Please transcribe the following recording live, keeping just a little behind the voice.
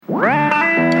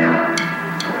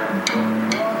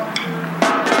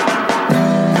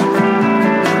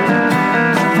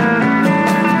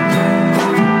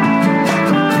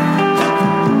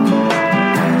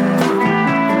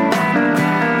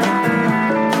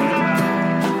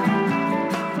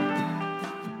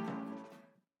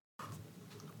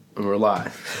And we're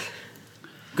live.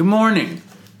 Good morning,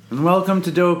 and welcome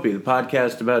to Dopey, the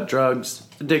podcast about drugs,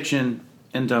 addiction,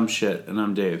 and dumb shit. And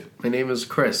I'm Dave. My name is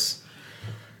Chris.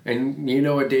 And you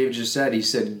know what Dave just said? He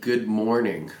said, good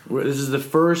morning. This is the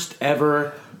first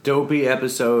ever Dopey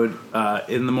episode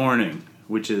in the morning,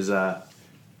 which is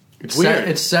It's weird.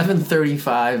 It's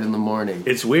 7:35 in the morning.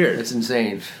 It's weird. It's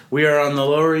insane. We are on the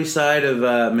Lower East Side of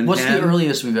Manhattan. What's the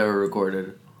earliest we've ever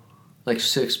recorded? Like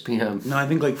 6 p.m. No, I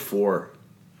think like 4.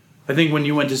 I think when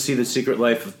you went to see The Secret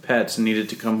Life of Pets and needed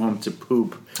to come home to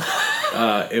poop,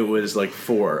 it was like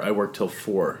 4. I worked till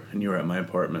 4, and you were at my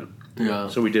apartment. Yeah.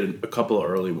 So we did a couple of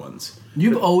early ones.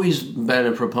 You've always been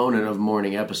a proponent of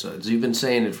morning episodes. You've been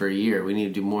saying it for a year. We need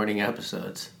to do morning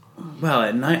episodes. Well,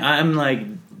 at night, I'm like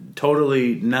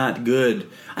totally not good.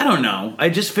 I don't know. I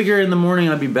just figure in the morning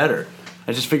I'd be better.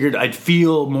 I just figured I'd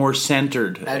feel more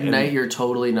centered. At night, you're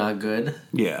totally not good.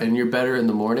 Yeah. And you're better in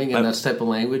the morning, and that's the type of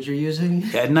language you're using?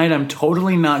 At night, I'm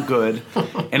totally not good,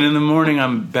 and in the morning,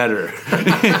 I'm better.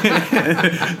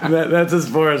 That's as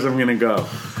far as I'm going to go.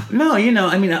 No,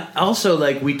 I mean, also,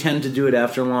 like, we tend to do it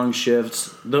after long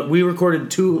shifts. We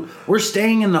recorded 2... We're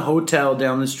staying in the hotel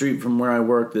down the street from where I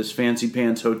work, this fancy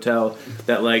pants hotel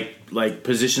that, like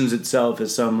positions itself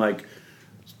as some, like,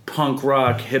 punk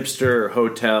rock hipster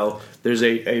hotel. There's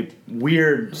a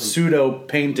weird pseudo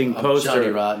painting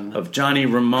poster of Johnny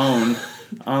Ramone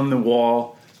on the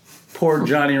wall. Poor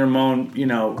Johnny Ramone,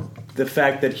 the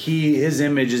fact that his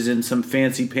image is in some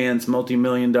fancy pants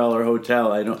multi-million-dollar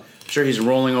hotel. I'm sure he's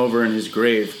rolling over in his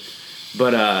grave.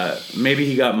 But maybe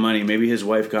he got money. Maybe his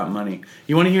wife got money.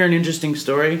 You want to hear an interesting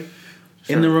story?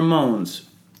 Sure. In the Ramones,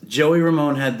 Joey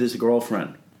Ramone had this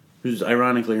girlfriend, who's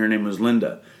ironically her name was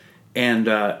Linda.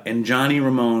 And Johnny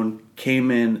Ramone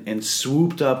came in and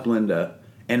swooped up Linda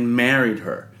and married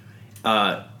her,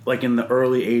 like in the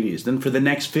early 80s. Then for the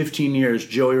next 15 years,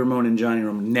 Joey Ramone and Johnny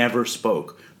Ramone never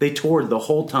spoke. They toured the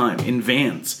whole time in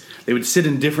vans. They would sit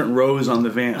in different rows on the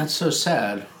van. That's so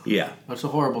sad. Yeah. That's a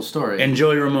horrible story. And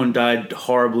Joey Ramone died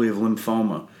horribly of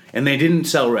lymphoma. And they didn't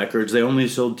sell records. They only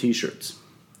sold T-shirts.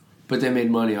 But they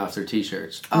made money off their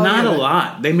T-shirts. Not a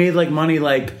lot. They made money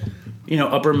like...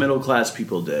 upper middle class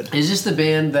people did. Is this the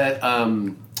band that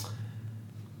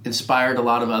inspired a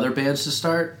lot of other bands to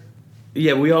start?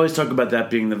 Yeah, we always talk about that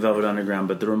being the Velvet Underground,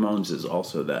 but the Ramones is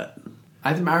also that.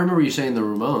 I remember you saying the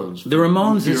Ramones. The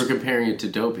Ramones You were comparing it to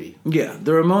Dopey. Yeah,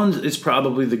 the Ramones is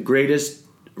probably the greatest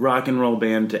rock and roll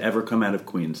band to ever come out of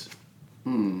Queens.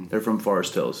 They're from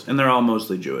Forest Hills, and they're all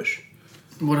mostly Jewish.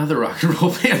 What other rock and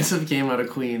roll bands have came out of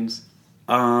Queens?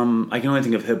 I can only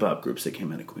think of hip-hop groups that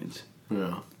came out of Queens.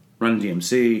 Yeah. Run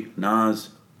DMC, Nas.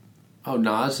 Oh,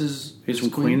 Nas is... He's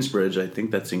from Queensbridge. I think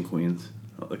that's in Queens.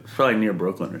 Probably near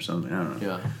Brooklyn or something. I don't know.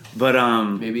 Yeah. But,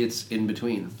 maybe it's in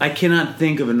between. I cannot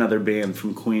think of another band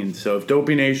from Queens. So if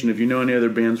Dopey Nation, if you know any other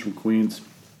bands from Queens,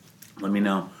 let me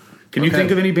know. Can you think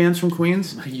of any bands from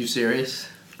Queens? Are you serious?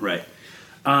 Right.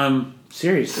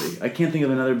 Seriously, I can't think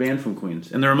of another band from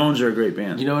Queens. And the Ramones are a great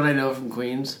band. You know what I know from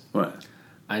Queens? What?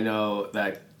 I know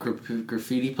that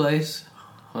graffiti place...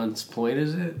 Hunts Point,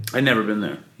 is it? I've never been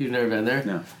there. You've never been there?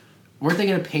 No. Weren't they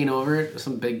going to paint over it?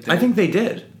 Some big thing? I think they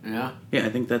did. Yeah? Yeah, I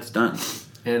think that's done.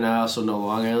 And I also know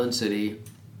Long Island City,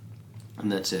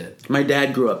 and that's it. My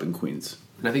dad grew up in Queens.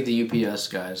 And I think the UPS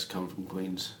guys come from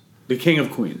Queens. The King of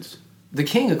Queens. The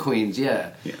King of Queens,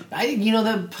 yeah. I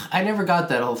never got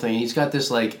that whole thing. He's got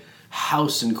this,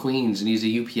 house in Queens, and he's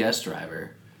a UPS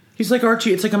driver. He's like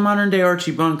Archie. It's like a modern-day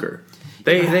Archie Bunker.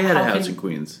 They had a house in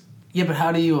Queens. Yeah, but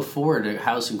how do you afford a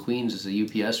house in Queens as a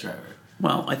UPS driver?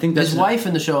 Well, I think that's... His wife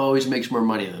in the show always makes more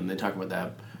money than him. They talk about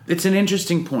that. It's an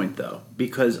interesting point, though,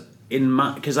 because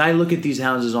I look at these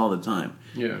houses all the time.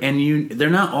 Yeah. And they're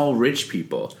not all rich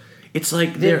people. It's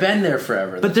like... They've been there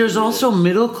forever. But there's also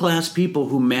middle-class people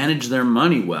who manage their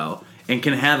money well and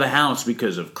can have a house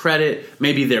because of credit.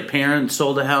 Maybe their parents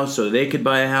sold a house so they could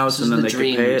buy a house and then they could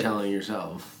pay it. This is the dream you're telling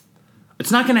yourself. It's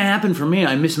not going to happen for me.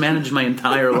 I mismanaged my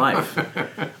entire life.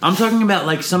 I'm talking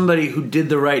about somebody who did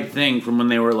the right thing from when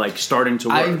they were starting to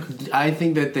work. I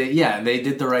think that they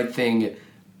did the right thing.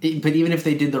 But even if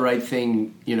they did the right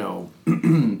thing,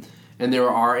 and they were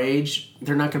our age,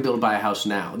 they're not going to be able to buy a house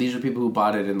now. These are people who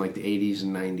bought it in the 80s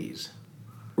and 90s.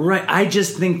 Right. I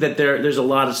just think that there's a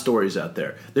lot of stories out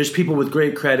there. There's people with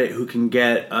great credit who can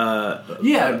get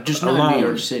just not in New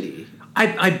York City.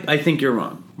 I think you're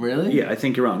wrong. Really? Yeah, I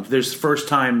think you're wrong. There's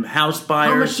first-time house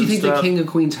buyers. How much do you think the King of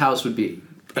Queens house would be?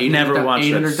 I've never watched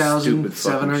that $800,000, stupid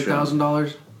fucking show.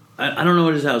 $700,000? I don't know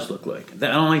what his house looked like. I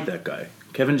don't like that guy.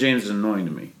 Kevin James is annoying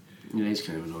to me. Yeah, he's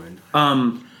kind of annoying.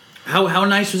 How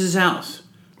nice was his house?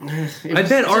 I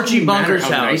bet Archie Bunker's how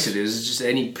house. Nice it is. It's just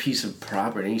any piece of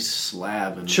property, any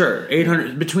slab. And, Sure,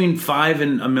 800 between 5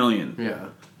 and $1 million. Yeah.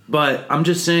 But I'm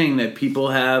just saying that people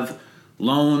have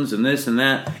loans and this and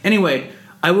that. Anyway,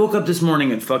 I woke up this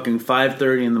morning at fucking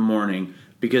 5:30 in the morning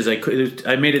because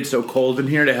I made it so cold in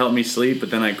here to help me sleep, but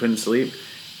then I couldn't sleep.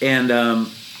 And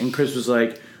Chris was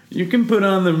like, "You can put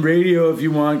on the radio if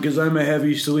you want because I'm a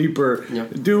heavy sleeper.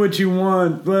 Yep. Do what you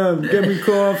want. Get me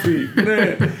coffee."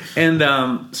 And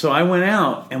so I went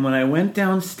out, and when I went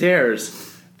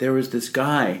downstairs, there was this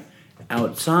guy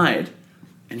outside.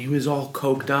 And he was all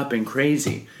coked up and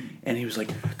crazy. And he was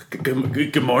like,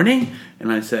 good morning?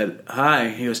 And I said, hi.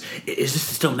 He goes, is this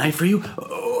still night for you?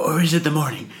 Or is it the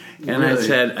morning? And Really?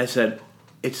 I said,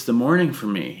 it's the morning for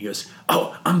me. He goes,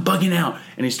 oh, I'm bugging out.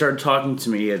 And he started talking to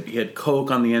me. He had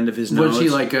coke on the end of his nose. Was he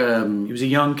like He was a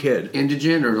young kid.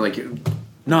 indigent or like...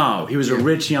 No, he was a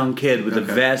rich young kid with a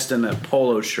vest and a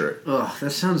polo shirt. Ugh,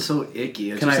 that sounds so icky.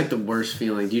 It's Can just I- like the worst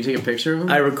feeling. Do you take a picture of him?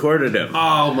 I recorded him.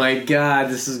 Oh my god,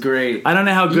 this is great. I don't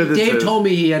know how good this Dave is. told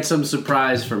me he had some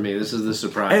surprise for me. This is the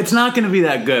surprise. It's not going to be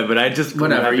that good, but I just...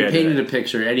 Whatever, you I did painted it. a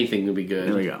picture. Anything would be good.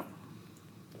 Here we go.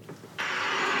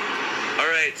 All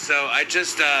right, so I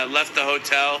just left the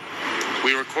hotel.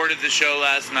 We recorded the show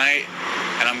last night,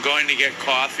 and I'm going to get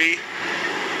coffee.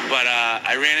 But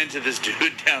I ran into this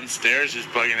dude downstairs who's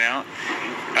bugging out.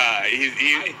 Hi,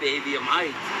 baby, I'm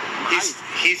hyped.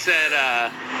 He said,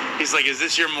 he's like, is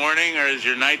this your morning or is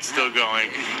your night still going?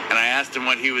 And I asked him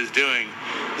what he was doing.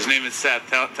 His name is Seth.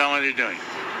 Tell him what you're doing.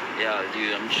 Yeah,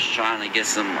 dude, I'm just trying to get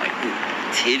some, like,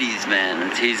 titties, man.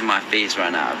 And titties in my face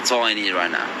right now. That's all I need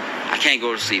right now. I can't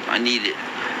go to sleep. I need it.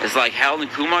 It's like Harold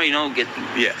and Kumar, you know,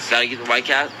 Yes. Gotta get the White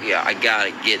Cat. Yeah, I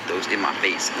gotta get those in my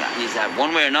face. And I need to have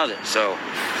one way or another. So,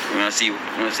 we're gonna see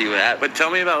what happens. But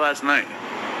tell me about last night.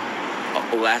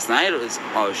 Last night it was,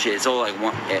 oh shit, it's all like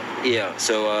one, yeah.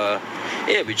 So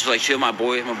yeah, we just like chilled. My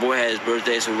boy had his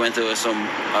birthday, so we went to a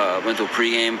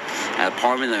pregame at an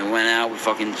apartment. Then we went out. We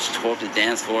fucking just tore up the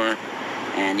dance floor,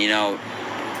 and you know,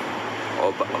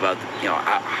 about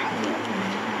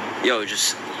you know,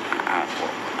 just.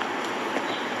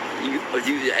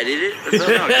 You edited it?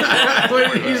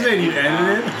 What did you say? You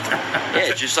edited it?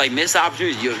 Yeah, just like missed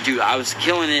opportunities. Dude, I was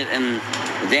killing it in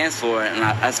the dance floor, and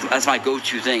that's my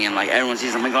go-to thing. And like everyone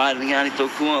sees, I'm like, God, it's so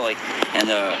cool. Like, and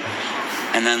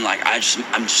then like I'm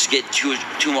just get too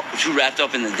wrapped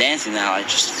up in the dancing now. I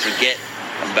just forget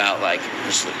about like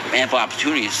just ample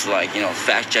opportunities to like, you know,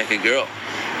 fact check a girl,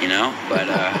 you know. But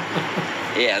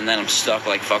yeah, and then I'm stuck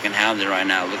like fucking hounded right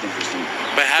now looking for some.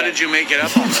 But how did you make it up?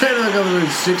 I'm trying to look up at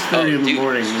 6:30 in the dude,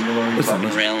 morning. Fucking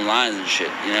railing lines and shit,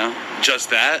 you know. Just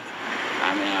that?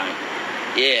 I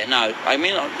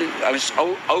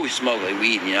always smoke like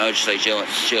weed, you know, just like chill.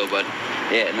 But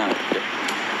yeah, no,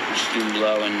 just do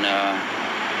blow and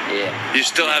yeah. You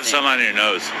still have some on your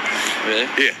nose. Really?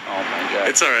 Yeah. Oh my god.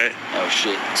 It's all right. Oh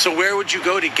shit. So where would you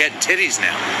go to get titties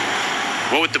now?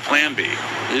 What would the plan be?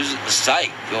 There's a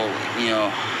site, you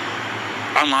know.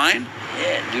 Online?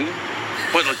 Yeah, dude.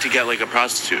 What, like to get like a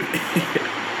prostitute?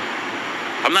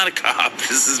 I'm not a cop.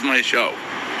 This is my show.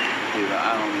 Dude,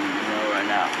 I don't even know right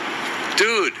now.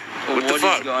 Dude, what the fuck?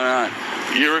 What is going on?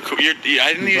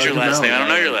 I didn't use your last name. I don't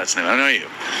know your last name. I don't know you.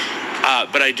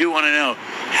 But I do want to know,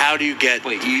 how do you get...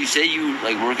 Wait, you say you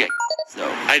like work at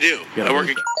though? I do. I work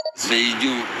at... So you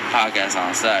do podcasts on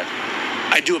the side?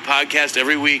 I do a podcast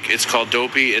every week. It's called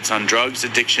Dopey. It's on drugs,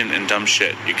 addiction, and dumb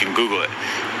shit. You can Google it.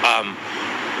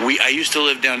 I used to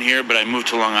live down here, but I moved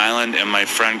to Long Island, and my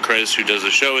friend Chris, who does the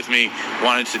show with me,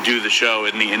 wanted to do the show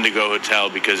in the Indigo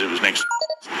Hotel because it was next to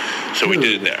so we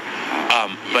did it there.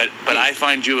 But I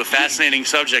find you a fascinating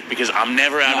subject because I'm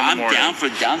never out in the morning. I'm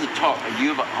down to talk.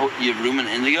 You have a room in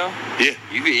Indigo? Yeah.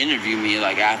 You could interview me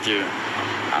like after,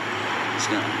 it's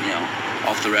gonna, you know,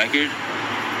 off the record.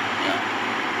 Yeah.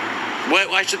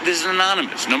 Why should this is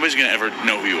anonymous? Nobody's gonna ever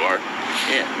know who you are.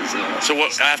 Yeah. So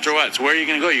what? After what? So where are you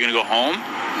gonna go? You gonna go home?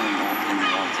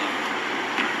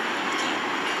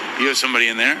 You have somebody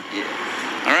in there? Yeah.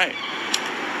 All right.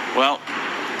 Well,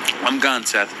 I'm gone,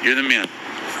 Seth. You're the man.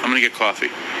 I'm gonna get coffee.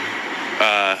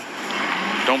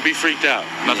 Don't be freaked out.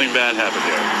 Nothing bad happened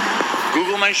here.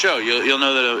 Google my show. You'll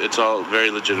know that it's all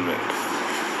very legitimate.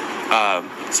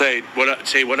 Say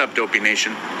what up, Dopey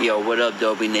Nation. Yo, what up,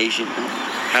 Dopey Nation?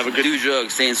 Have a good. Do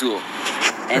drugs, stay in school,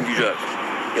 and do drugs.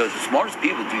 Yo, the smartest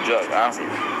people do drugs. Honestly,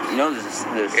 you know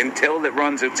there's Until it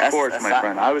runs its course, my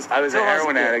friend. I was a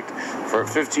heroin addict for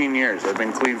 15 years. I've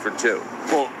been clean for 2.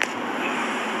 Well,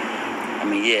 I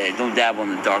mean, yeah, don't dabble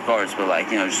in the dark arts, but like,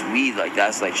 you know, just weed, like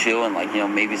that's like chill, and like, you know,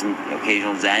 maybe some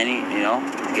occasional Xanny, you know,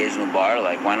 occasional bar,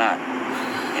 like why not?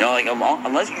 You You know, like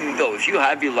unless if you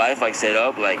have your life like set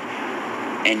up, like,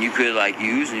 and you could like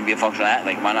use and be a functional act,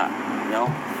 like why not? You know?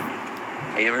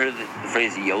 Have you ever heard the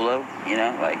phrase YOLO? You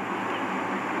know, like,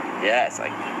 yeah, it's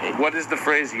like. What is the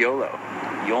phrase YOLO?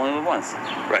 You only live once.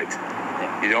 Right.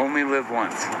 Yeah. You only live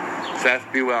once.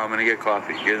 Seth, be well. I'm gonna get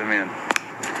coffee. You're the man.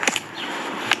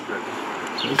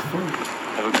 That's fun.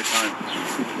 Have a good time.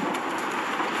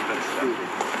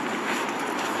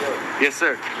 Yes,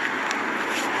 sir.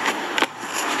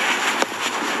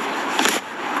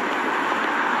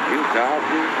 You a cop,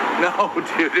 dude? No,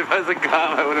 dude. If I was a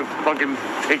cop, I would have fucking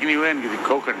taken you in because you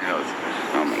coke on your nose.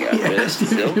 Oh my god. Yes, This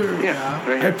still? dude. Yeah.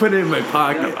 Right I here. put it in my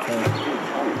pocket.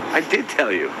 I did tell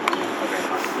you.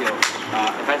 Okay.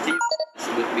 If I see you,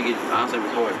 we could honestly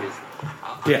record this.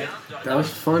 Yeah, That was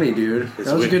funny, dude. That was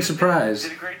a weird. good surprise.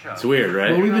 Did a great job. it's weird,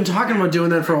 right? Well, we've been talking about doing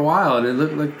that for a while, and it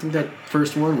looked like I think that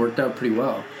first one worked out pretty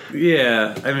well.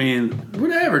 Yeah, I mean,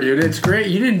 Whatever, dude. It's great.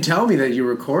 You didn't tell me that you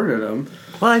recorded them.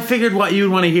 well, I figured what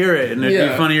you'd want to hear it, and it'd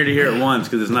Yeah. be funnier to hear it once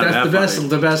because it's not That's that the best. funny.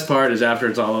 The best part is after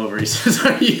it's all over. He says,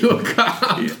 "Are you a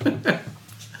cop?"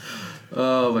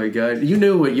 Oh my god! You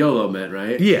knew what YOLO meant,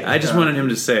 right? Yeah, I just wanted him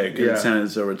to say it because Yeah. it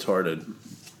sounded so retarded.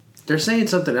 They're saying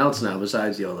something else now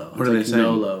besides YOLO. What are they saying?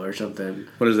 NOLO or something.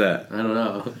 What is that? I don't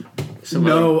know. Some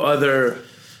No other other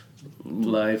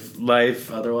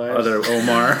life. Otherwise, other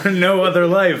Omar. No other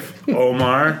life,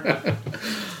 Omar.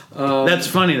 That's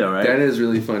funny though, right? That is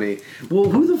really funny. Well,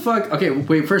 who the fuck? Okay,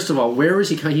 wait. First of all, where was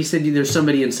he? He said there's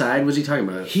somebody inside. What was he talking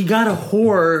about? He got a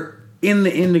whore in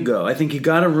the Indigo. I think he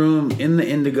got a room in the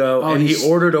Indigo, Oh, and he he's-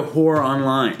 ordered a whore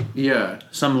online. Yeah,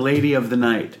 Some lady of the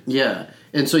night. yeah.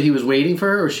 And so he was waiting for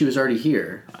her, or she was already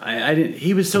here. I didn't.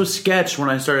 He was so sketched when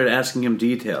I started asking him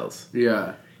details.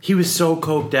 Yeah. He was so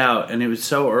coked out, and it was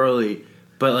so early.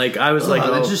 But like I was like,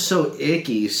 That's just so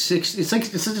icky. It's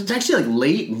actually like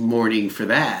late morning for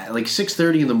that. Like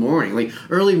 6:30 in the morning. Like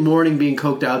early morning being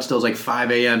coked out still is like 5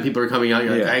 a.m. People are coming out.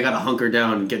 You're like, Yeah. I gotta hunker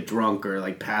down and get drunk or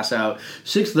like pass out.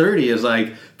 6:30 is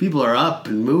like people are up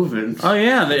and moving. oh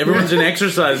yeah, everyone's in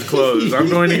exercise clothes. I'm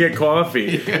going to get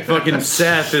coffee. Fucking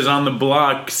Seth is on the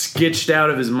block, sketched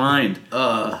out of his mind.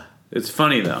 It's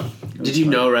funny though. Did you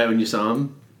know right when you saw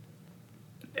him?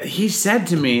 He said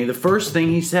to me, the first thing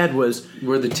he said was,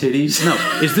 Were the titties? no,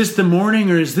 is this the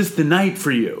morning or is this the night for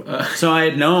you? So I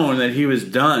had known that he was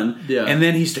done. Yeah. And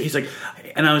then he's like,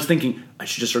 and I was thinking, I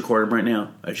should just record him right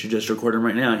now. I should just record him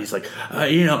right now. And he's like,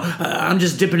 I'm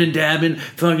just dipping and dabbing,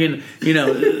 fucking,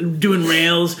 doing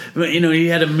rails. But, he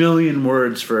had a million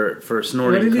words for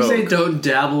snorting What did he coke. say? Don't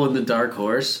dabble in the dark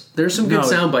horse. There's some good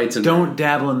sound bites in Don't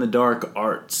dabble in the dark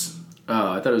arts. there.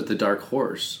 Oh, I thought it was the dark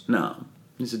horse. No.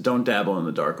 He said, don't dabble in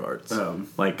the dark arts. Oh.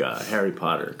 Like Harry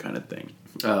Potter kind of thing.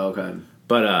 Oh, okay.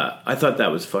 But I thought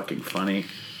that was fucking funny.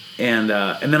 And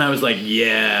then I was like,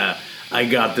 yeah, I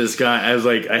got this guy. I was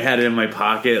like, I had it in my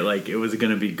pocket. Like, it was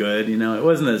going to be good. It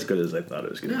wasn't as good as I thought it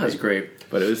was going to That be. was great.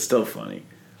 But it was still funny.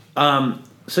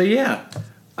 So, yeah.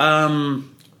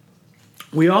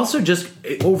 We also just,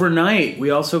 overnight, we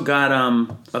also got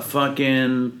a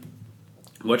fucking,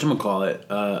 whatchamacallit,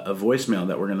 a voicemail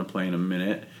that we're going to play in a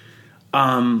minute.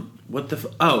 Some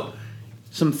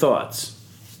thoughts.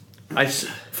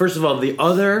 First of all, the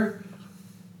other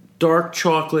dark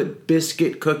chocolate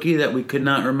biscuit cookie that we could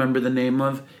not remember the name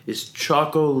of is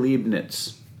Choco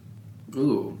Leibniz.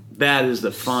 Ooh. That is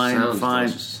the fine.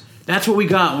 Delicious. That's what we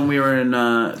got when we were in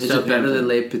Is it better than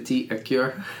Les Petits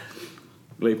Ecurs?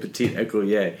 Les Petits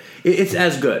Ecoliers. It's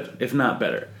as good, if not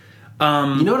better.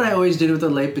 You know what I always did with the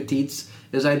Les Petites?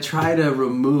 Is I try to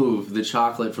remove the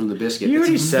chocolate from the biscuit. You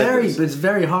already said this. It's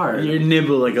very hard. You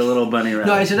nibble like a little bunny rabbit.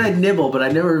 No, I said I'd nibble, but I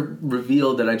never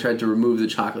revealed that I tried to remove the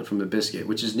chocolate from the biscuit,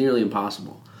 which is nearly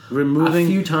impossible. Removing a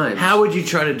few times. How would you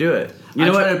try to do it? You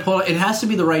know try what? to pull. It has to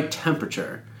be the right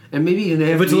temperature, and maybe they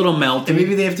have If it's to a little melty. and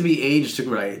maybe they have to be aged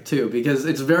right too, because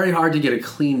it's very hard to get a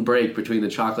clean break between the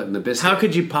chocolate and the biscuit. How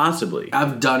could you possibly?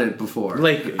 I've done it before.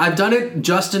 Like- I've done it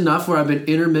just enough where I've been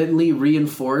intermittently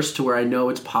reinforced to where I know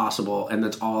it's possible, and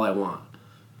that's all I want.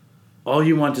 All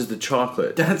you want is the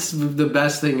chocolate. That's the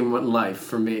best thing in life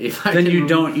for me. If I Then can you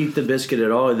don't eat the biscuit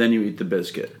at all, or then you eat the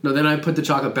biscuit. No, then I put the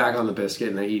chocolate back on the biscuit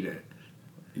and I eat it.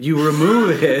 You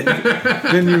remove it,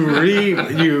 then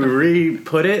you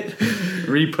re-put it.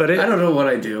 I don't know what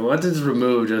I do. Once it's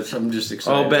removed, I'm just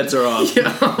excited. All bets are off.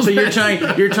 Yeah, all So you're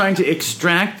trying to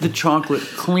extract the chocolate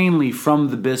cleanly from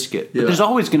the biscuit. But Yeah. there's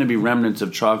always going to be remnants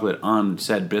of chocolate on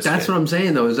said biscuit. That's what I'm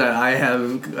saying, though, is that I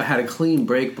have had a clean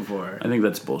break before. I think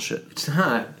that's bullshit. It's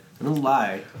not. I don't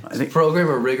lie. It's think- a program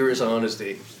of rigorous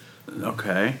honesty.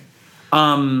 Okay.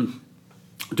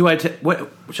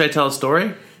 Should I tell a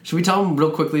story? Should we tell them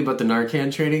real quickly about the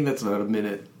Narcan trading? That's about a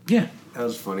minute. Yeah. That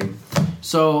was funny.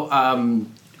 So,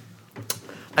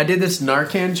 I did this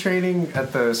Narcan training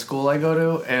at the school I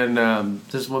go to, and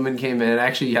this woman came in.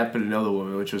 Actually, you happen to know the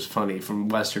woman, which was funny, from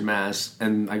Western Mass,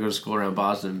 and I go to school around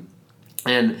Boston.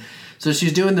 And so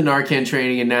she's doing the Narcan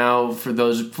training, and now for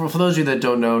those of you that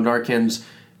don't know, Narcan's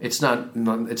it's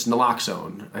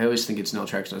naloxone. I always think it's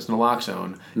naltrexone. It's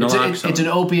naloxone. It's an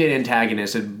opiate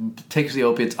antagonist. It takes the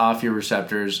opiates off your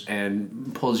receptors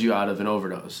and pulls you out of an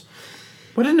overdose.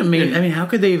 What an amazing... I mean, how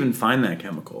could they even find that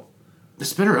chemical?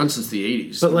 It's been around since the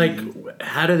 80s. But, like,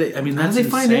 how do they... I mean, that's how do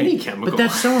they find insane. any chemical? But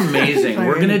that's so amazing.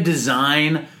 We're going to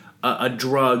design a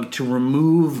drug to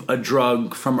remove a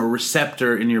drug from a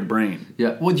receptor in your brain.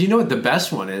 Yeah. Well, do you know what the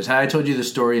best one is? How I told you the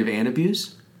story of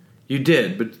Antabuse? You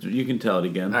did, but you can tell it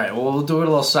again. All right, well, we'll do a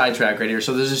little sidetrack right here.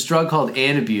 So there's this drug called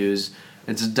Antabuse.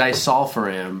 It's a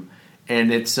disulfiram,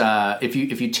 and it's if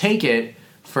you take it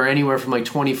for anywhere from like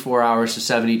 24 hours to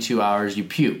 72 hours, you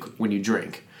puke when you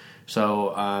drink. So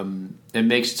it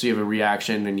makes it so you have a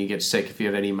reaction and you get sick if you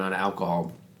have any amount of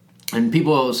alcohol. And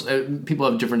people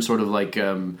have different sort of like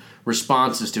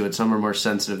responses to it. Some are more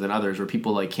sensitive than others, where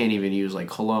people like can't even use like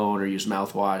cologne or use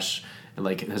mouthwash, and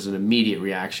like it has an immediate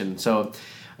reaction. So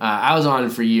I was on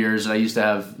it for years. I used to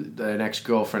have an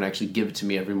ex-girlfriend actually give it to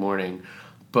me every morning.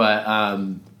 But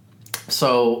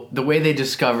so the way they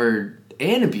discovered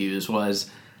Antabuse was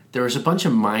there was a bunch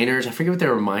of miners. I forget what they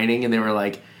were mining, and they were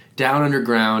like down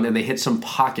underground, and they hit some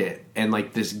pocket, and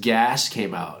like this gas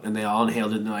came out, and they all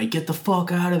inhaled it, and they're like, "Get the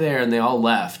fuck out of there!" And they all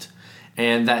left.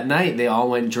 And that night, they all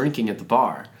went drinking at the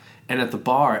bar. And at the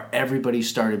bar, everybody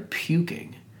started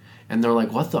puking. And they're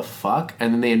like, what the fuck?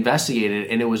 And then they investigated,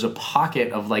 and it was a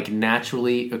pocket of, like,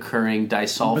 naturally occurring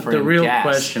disulfiram gas. But the real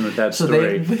question with that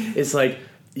story is, like,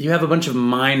 you have a bunch of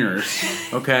miners,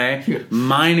 okay,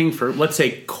 mining for, let's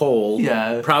say, coal,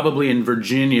 probably in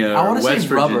Virginia or West Virginia. I want to say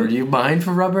rubber. Do you mine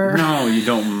for rubber? No, you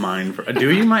don't mine for... Do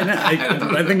you mine? I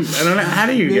think... I don't know. How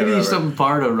do you get rubber? Maybe some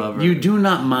part of rubber. You do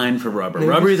not mine for rubber. Maybe.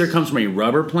 Rubber either comes from a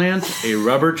rubber plant, a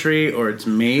rubber tree, or it's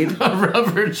made... A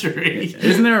rubber tree.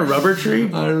 Isn't there a rubber tree?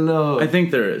 I don't know. I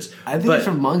think there is. I think it's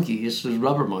from monkeys. There's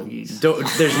rubber monkeys.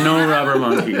 There's no rubber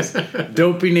monkeys.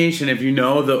 Dopey Nation, if you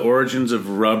know the origins of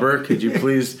rubber, could you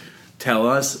please tell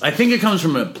us? I think it comes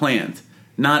from a plant.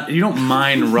 You don't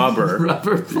mine rubber.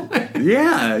 Rubber plant.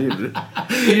 Yeah.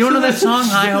 You don't know that song,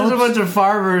 High Hopes? There's a bunch of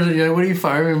farmers, and you're like, what are you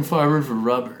farming? Farming for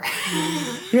rubber.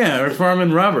 Yeah, or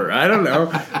farming rubber. I don't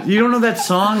know. You don't know that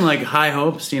song, like High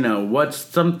Hopes? You know, what's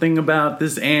something about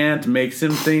this ant makes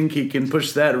him think he can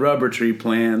push that rubber tree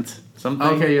plant? Something.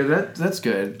 Okay, yeah, that's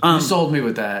good. You sold me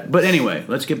with that. But anyway,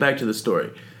 let's get back to the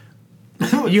story.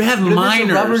 You have miners. If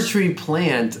it's a rubber tree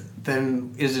plant,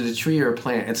 then is it a tree or a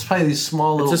plant? It's probably these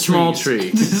small little trees. It's a small tree.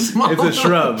 It's a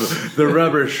shrub. The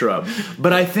rubber shrub.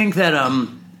 But I think that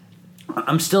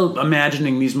I'm still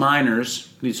imagining these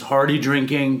miners, these hardy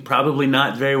drinking, probably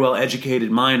not very well educated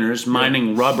miners,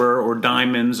 mining rubber or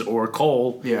diamonds or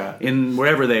coal in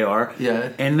wherever they are.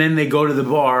 Yeah. And then they go to the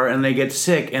bar and they get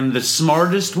sick. And the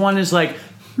smartest one is like,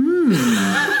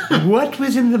 what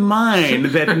was in the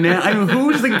mine that now... I mean,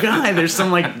 who's the guy? There's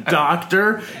some, like,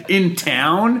 doctor in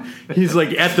town. He's,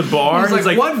 like, at the bar. He's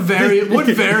like, what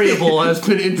variable has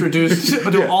been introduced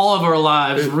to all of our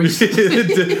lives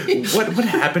recently? What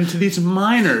happened to these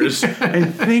miners? I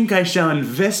think I shall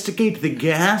investigate the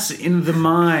gas in the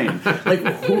mine. Like,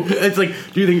 it's like,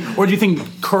 do you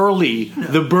think Curly,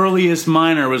 the burliest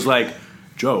miner, was like,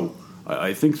 Joe,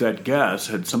 I think that gas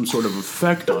had some sort of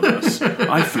effect on us.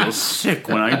 I feel sick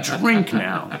when I drink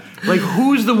now. Like,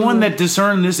 who's the one that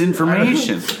discerned this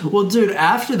information? Well, dude,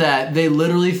 after that, they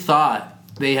literally thought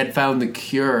they had found the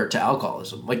cure to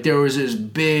alcoholism. Like, there was this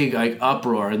big, like,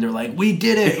 uproar, and they're like, we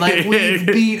did it! Like, we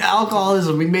beat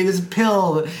alcoholism! We made this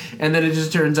pill! And then it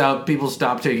just turns out people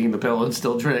stopped taking the pill and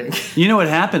still drink. You know what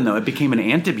happened, though? It became an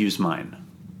Antabuse mine.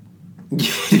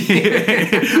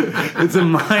 It's a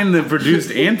mine that produced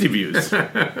Antabuse.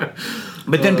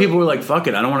 But then people were like, fuck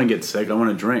it, I don't want to get sick, I want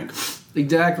to drink.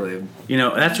 Exactly. You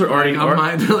know, that's what Artie...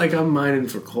 They're like, I'm mining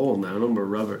for coal now, no more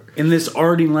rubber. In this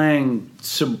Artie Lang,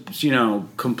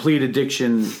 complete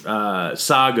addiction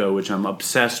saga, which I'm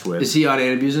obsessed with. Is he on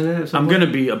Antabuse in it? I'm going to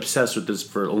be obsessed with this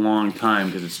for a long time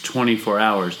because it's 24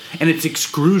 hours. And it's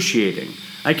excruciating.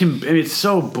 It's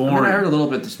so boring. I heard a little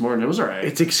bit this morning. It was all right.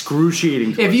 It's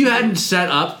excruciating. If you hadn't set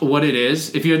up what it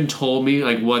is, if you hadn't told me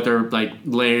like what they're like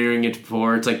layering it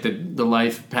for, it's like the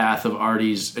life path of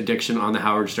Artie's addiction on the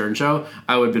Howard Stern show,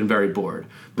 I would have been very bored.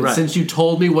 But since you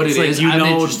told me what I'm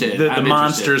interested. The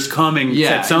monster's coming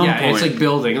at some point. It's like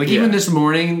building. Like even this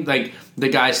morning, like the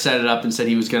guy set it up and said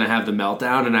he was going to have the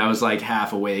meltdown, and I was like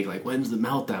half awake, like, when's the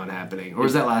meltdown happening? Or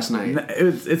was that last night?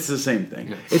 It's the same thing.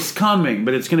 Yeah. It's coming,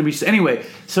 but it's going to be... Anyway,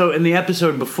 so in the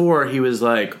episode before, he was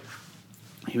like,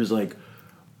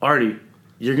 Artie,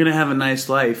 you're going to have a nice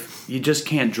life. You just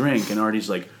can't drink. And Artie's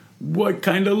like, what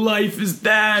kind of life is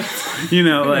that?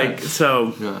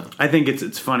 I think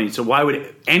it's funny. So why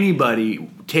would anybody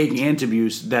take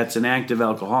Antabuse that's an active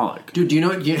alcoholic? Dude, do you know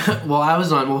what? Well, I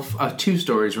was on 2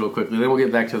 stories real quickly. Then we'll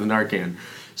get back to the Narcan.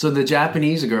 So the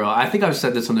Japanese girl, I think I've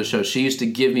said this on the show, she used to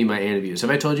give me my Antabuse.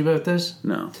 Have I told you about this?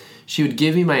 No. She would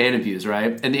give me my Antabuse,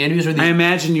 right? And the Antabuse were these... I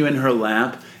imagine you in her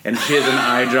lap, and she has an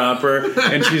eyedropper,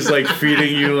 and she's like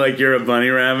feeding you like you're a bunny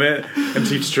rabbit, and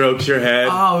she strokes your head.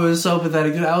 Oh, it was so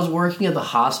pathetic. Dude, I was working at the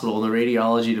hospital in the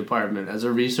radiology department as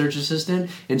a research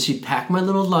assistant, and she'd pack my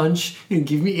little lunch and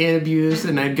give me Antabuse,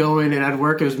 and I'd go in and I'd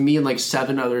work. It was me and like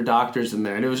 7 other doctors in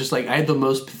there, and it was just like I had the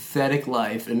most pathetic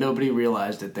life, and nobody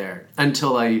realized it there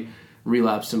until I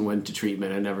relapsed and went to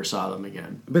treatment and never saw them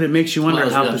again. But it makes you wonder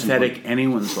how pathetic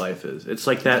anyone's life is. It's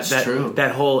like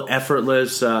that whole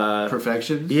effortless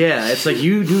perfection. Yeah, it's like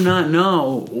you do not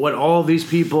know what all these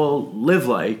people live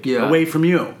like away from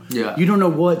you. Yeah. You don't know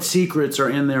what secrets are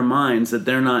in their minds that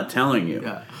they're not telling you.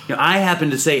 Yeah. I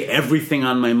happen to say everything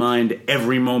on my mind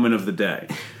every moment of the day.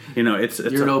 It's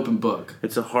you're an open book.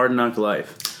 It's a hard knock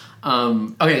life.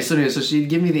 Okay, so she'd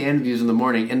give me the Antabuse in the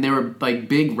morning, and they were like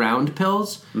big round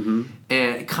pills,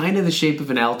 and kind of the shape of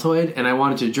an Altoid, and I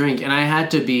wanted to drink, and they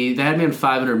had me on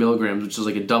 500 milligrams, which is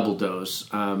like a double dose.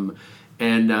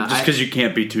 Just because you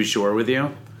can't be too sure with you?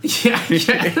 Yeah,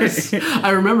 yes. I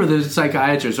remember the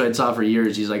psychiatrist who I saw for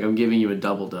years, he's like, I'm giving you a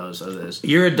double dose of this.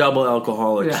 You're a double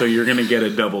alcoholic, so you're going to get a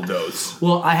double dose.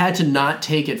 Well, I had to not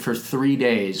take it for 3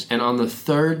 days, and on the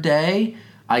 3rd day,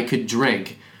 I could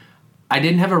drink. I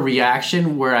didn't have a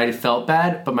reaction where I felt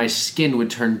bad, but my skin would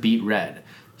turn beet red.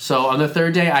 So on the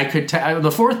 3rd day, on the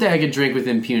 4th day, I could drink with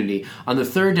impunity. On the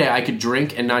 3rd day, I could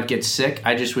drink and not get sick.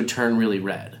 I just would turn really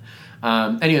red.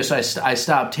 Anyway, so I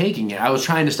stopped taking it. I was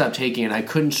trying to stop taking it. I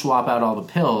couldn't swap out all the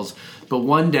pills. But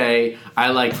one day,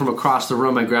 from across the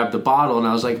room, I grabbed the bottle and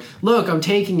I was like, look, I'm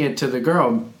taking it to the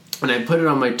girl. And I put it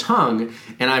on my tongue,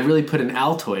 and I really put an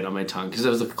Altoid on my tongue because it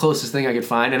was the closest thing I could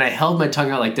find. And I held my tongue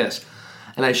out like this.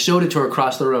 And I showed it to her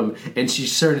across the room, and she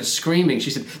started screaming.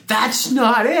 She said, that's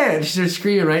not it. She started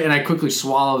screaming, right? And I quickly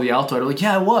swallowed the Altoid. I'm like,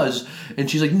 yeah, it was.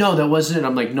 And she's like, no, that wasn't it.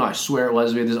 I'm like, no, I swear it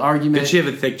was. We had this argument. Did she have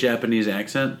a thick Japanese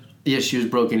accent? Yes, she was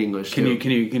broken English. Can you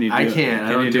do I can't.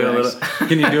 I don't do a little.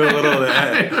 Can you do a little of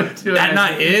that? That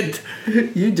not it?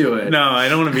 You do it. No, I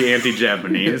don't want to be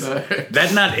anti-Japanese.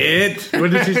 That not it?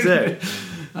 What did she say?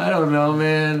 I don't know,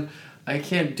 man. I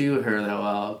can't do her that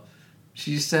well.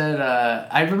 She said,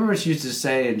 I remember what she used to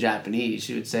say in Japanese.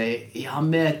 She would say,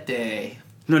 Yamete.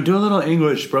 No, do a little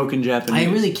English, broken Japanese.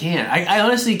 I really can't. I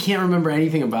honestly can't remember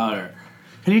anything about her.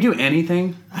 Can you do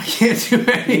anything? I can't do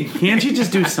anything. Can't you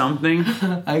just do something?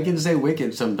 I can say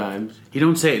wicked sometimes. You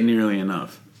don't say it nearly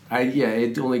enough.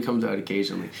 It only comes out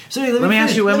occasionally. So let me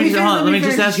ask you. Let me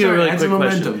just ask you a really quick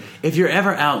question. If you're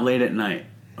ever out late at night,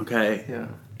 okay,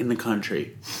 in the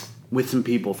country, with some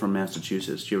people from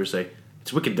Massachusetts, do you ever say,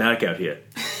 it's wicked dark out here?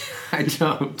 I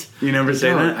don't. You never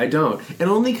say that? I don't. It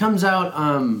only comes out...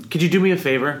 Could you do me a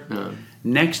favor? No.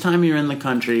 Next time you're in the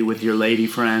country with your lady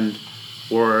friend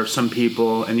or some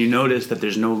people and you notice that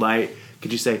there's no light,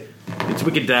 could you say, it's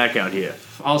wicked dark out here?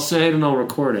 I'll say it and I'll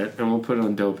record it and we'll put it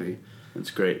on Dopey. That's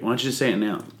great. Why don't you just say it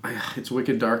now? It's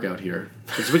wicked dark out here.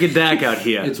 It's wicked dark out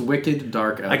here. It's wicked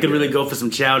dark out here. I could really go for some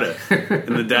chowder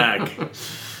in the dark.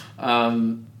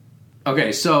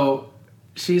 Okay, so...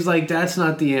 She's like, that's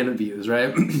not the Antabuse,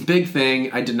 right? Big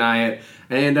thing. I deny it.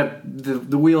 I end up,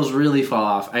 the wheels really fall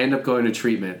off. I end up going to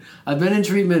treatment. I've been in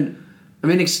treatment. I'm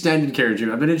in extended care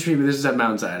treatment. I've been in treatment. This is at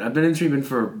Mountainside. I've been in treatment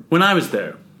for... When I was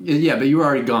there. Yeah, but you were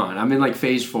already gone. I'm in like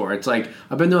phase 4. It's like,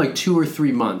 I've been there like 2 or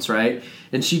 3 months, right?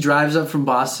 And she drives up from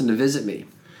Boston to visit me.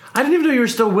 I didn't even know you were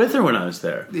still with her when I was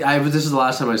there. This is the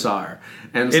last time I saw her.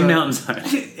 And so, in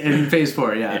Mountainside. In phase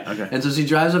 4, yeah. Okay. And so she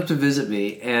drives up to visit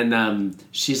me, and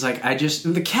she's like,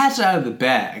 the cat's out of the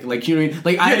bag. Like, you know what I mean?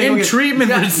 Like, I had to in treatment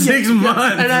for 6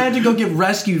 months. And I had to go get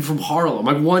rescued from Harlem.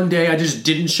 Like, one day I just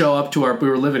didn't show up to we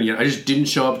were living here. I just didn't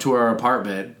show up to our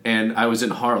apartment, and I was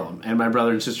in Harlem. And my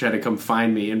brother and sister had to come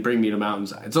find me and bring me to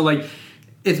Mountainside. So, like...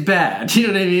 It's bad. You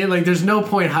know what I mean? Like, there's no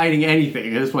point hiding anything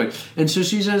at this point. And so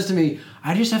she says to me,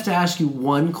 I just have to ask you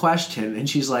one question. And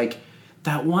she's like,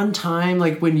 that one time,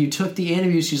 like, when you took the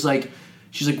Antabuse, she's like,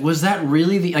 was that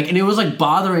really the... Like, and it was, like,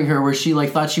 bothering her where she,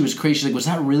 like, thought she was crazy. She's like, was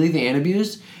that really the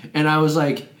Antabuse? And I was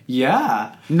like,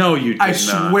 yeah. No, you did not. I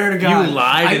swear to God. You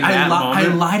lied in that moment?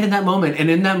 I lied in that moment.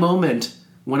 And in that moment,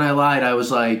 when I lied, I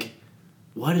was like,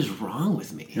 what is wrong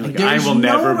with me? Like, I will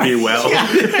never be well.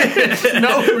 There's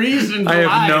no reason to I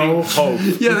lie. have no hope.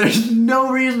 Yeah, there's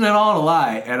no reason at all to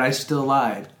lie, and I still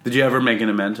lied. Did you ever make an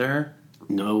amends to her?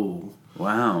 No.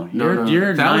 Wow. No.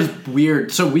 That was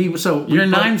weird. Your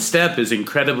ninth step is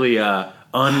incredibly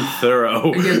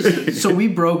unthorough. So we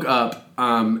broke up,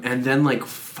 and then like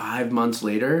 5 months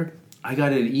later, I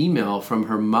got an email from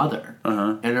her mother.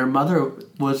 And her mother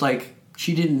was like,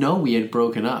 she didn't know we had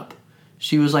broken up.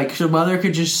 She was like, her mother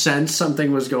could just sense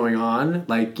something was going on,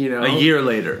 like, you know. A year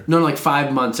later. No, like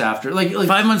 5 months after. Like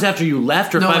 5 months after you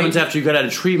left, or No, 5 like- months after you got out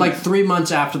of treatment? Like 3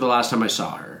 months after the last time I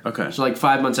saw her. Okay. So like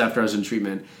 5 months after I was in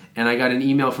treatment. And I got an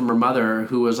email from her mother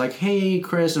who was like, hey,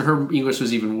 Chris. And her English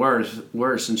was even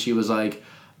worse. And she was like,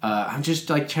 I'm just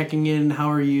like checking in.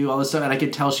 How are you? All this stuff. And I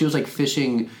could tell she was like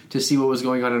fishing to see what was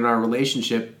going on in our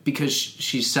relationship because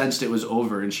she sensed it was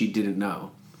over and she didn't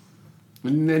know.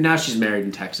 And now she's married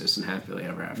in Texas and happily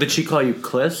ever after. Did she call you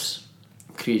Chris?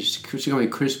 She called me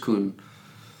Chris Kuhn.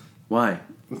 Why?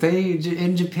 They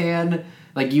in Japan,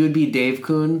 like you would be Dave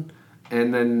Kuhn,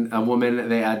 and then a woman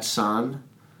they add san.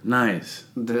 Nice.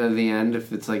 The end,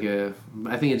 if it's like I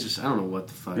think it's just, I don't know what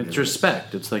the fuck. It's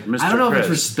respect. It's like Mr. I don't know Chris.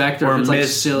 if it's respect or if it's like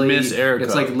Miss, silly. Miss Erica.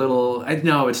 It's like little.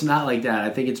 No, it's not like that.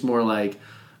 I think it's more like.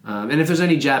 And if there's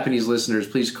any Japanese listeners,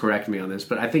 please correct me on this.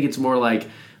 But I think it's more like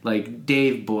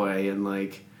Dave boy and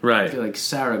like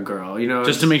Sarah girl. You know,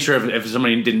 just to make sure if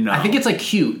somebody didn't know. I think it's like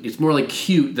cute. It's more like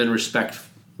cute than respect.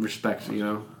 Respect. You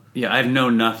know. Yeah, I know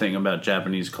nothing about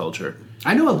Japanese culture.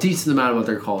 I know a decent amount about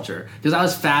their culture because I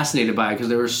was fascinated by it because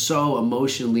they were so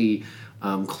emotionally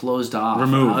closed off.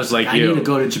 Removed, I was like I you. need to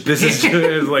go to Japan. This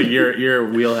is like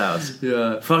your wheelhouse.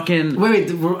 Yeah. Fucking.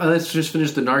 Wait. Let's just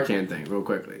finish the Narcan thing real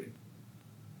quickly.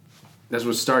 That's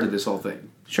what started this whole thing.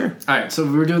 Sure. All right. So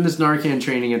we were doing this Narcan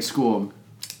training at school,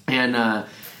 and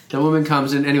the woman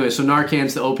comes in. Anyway, so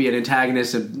Narcan's the opiate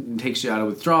antagonist. It takes you out of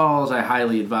withdrawals. I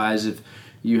highly advise if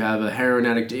you have a heroin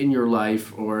addict in your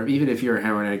life, or even if you're a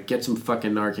heroin addict, get some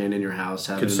fucking Narcan in your house.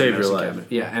 Have Could it in save the your medicine life.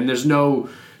 cabinet. Yeah, and there's no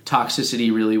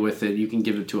toxicity really with it. You can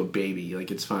give it to a baby,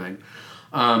 like it's fine.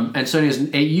 And so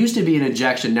it used to be an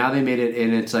injection. Now they made it,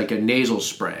 and it's like a nasal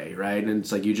spray, right? And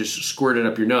it's like you just squirt it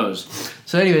up your nose.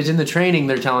 So, anyways, in the training,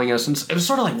 they're telling us, and it was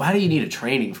sort of like, why do you need a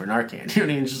training for Narcan? You know what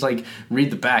I mean? It's just like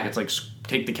read the back. It's like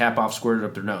take the cap off, squirt it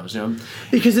up their nose. You know?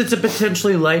 Because it's a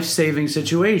potentially life-saving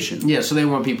situation. Yeah, so they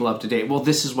want people up to date. Well,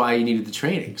 this is why you needed the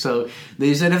training. So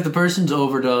they said if the person's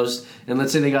overdosed, and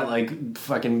let's say they got like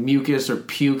fucking mucus or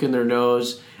puke in their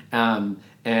nose, and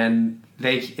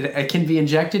it can be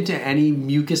injected to any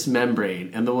mucous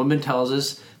membrane, and the woman tells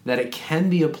us that it can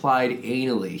be applied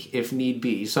anally if need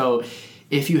be. So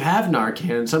if you have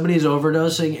Narcan, somebody's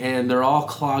overdosing, and they're all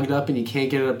clogged up and you can't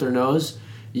get it up their nose,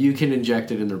 you can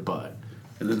inject it in their butt.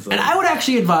 And I would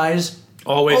actually advise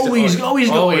always go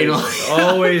anal.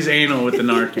 Always anal with the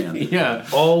Narcan. Yeah.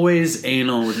 Always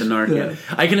anal with the Narcan.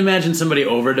 Yeah. I can imagine somebody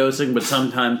overdosing, but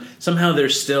somehow they're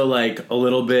still like a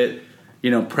little bit,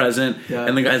 present. Yeah.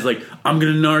 And the guy's like, I'm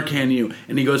going to Narcan you.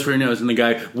 And he goes for your nose, and the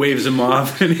guy waves him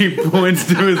off, and he points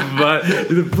to his butt.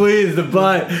 Please, the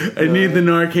butt. I need the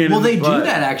Narcan. Well, in the they butt. do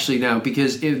that actually now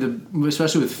because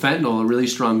especially with fentanyl, a really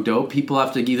strong dope, people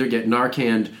have to either get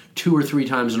Narcaned 2 or 3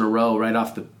 times in a row right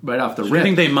off the rip. I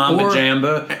think they Mamba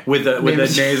Jamba with the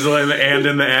nasal and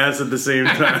in the ass at the same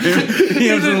time. He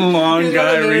has a long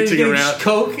guy reaching around.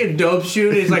 Coke and dope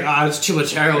shoot. He's like, it's too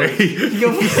much heroin. Give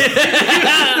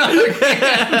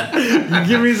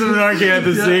me some Narcan at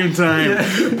the same time.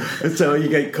 Yeah. So you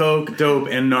get Coke, dope,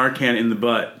 and Narcan in the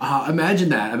butt. Imagine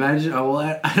that.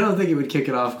 I don't think it would kick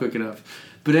it off quick enough.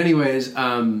 But anyways,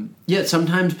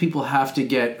 sometimes people have to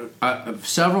get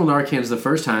several Narcans the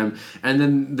first time, and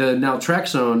then the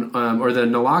naltrexone or the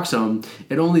naloxone,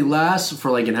 it only lasts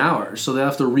for like an hour, so they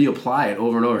have to reapply it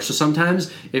over and over. So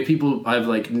sometimes if people have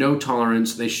like no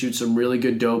tolerance, they shoot some really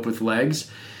good dope with legs.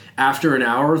 After an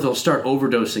hour, they'll start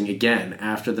overdosing again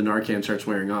after the Narcan starts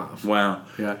wearing off. Wow.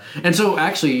 Yeah. And so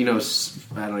actually, I don't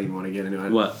even want to get into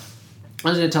it. What? I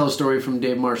was going to tell a story from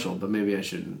Dave Marshall, but maybe I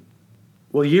shouldn't.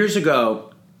 Well, years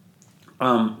ago,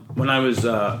 when I was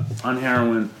on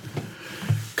heroin,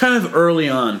 kind of early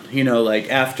on, like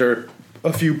after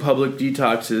a few public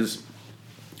detoxes,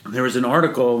 there was an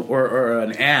article or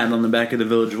an ad on the back of the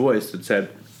Village Voice that said,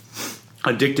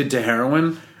 addicted to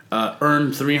heroin,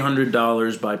 earn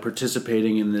 $300 by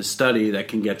participating in this study that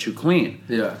can get you clean.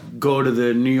 Yeah. Go to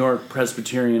the New York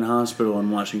Presbyterian Hospital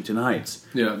in Washington Heights.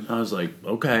 Yeah. I was like,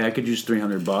 okay, I could use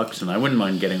 $300 and I wouldn't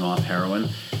mind getting off heroin.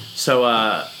 So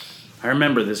I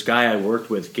remember this guy I worked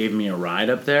with gave me a ride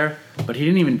up there, but he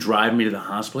didn't even drive me to the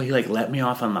hospital. He like let me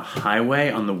off on the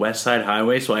highway, on the West Side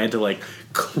Highway, so I had to like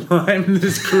climb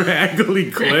this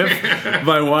craggly cliff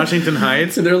by Washington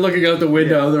Heights. And they're looking out the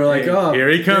window. They're like, "Oh, here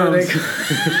he comes!"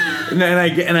 and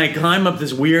I climb up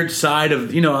this weird side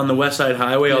of on the West Side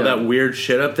Highway, all that weird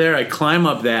shit up there. I climb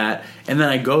up that, and then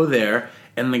I go there,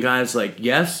 and the guy's like,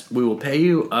 "Yes, we will pay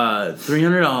you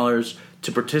 $300."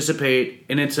 To participate,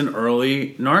 and it's an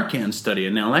early Narcan study,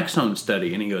 a naloxone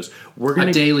study, and he goes, "We're going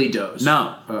a daily dose.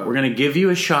 No, we're going to give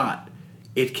you a shot.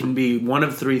 It can be one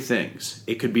of three things.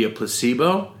 It could be a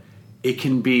placebo, it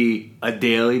can be a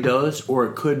daily dose, or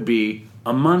it could be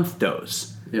a month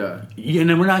dose. Yeah, And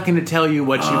then we're not going to tell you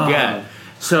what you get.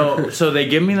 So they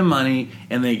give me the money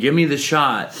and they give me the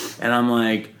shot, and I'm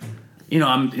like."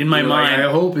 I'm in my mind.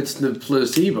 I hope it's the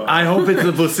placebo. I hope it's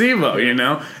the placebo,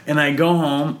 And I go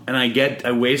home and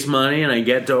I waste money and I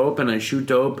get dope and I shoot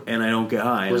dope and I don't get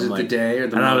high. Was it the day or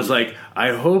the month? I was like,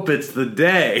 I hope it's the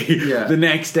day. Yeah. The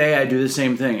next day I do the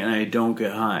same thing and I don't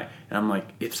get high. And I'm like,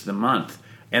 it's the month.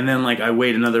 And then I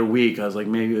wait another week. I was like,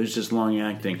 maybe it was just long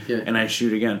acting. Yeah. And I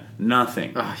shoot again. Nothing.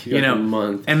 You got the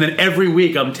month. And then every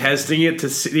week I'm testing it to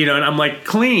see, and I'm like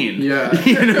clean. Yeah.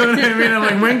 You know what I mean? I'm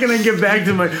like, when can I get back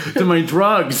to my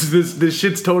drugs? This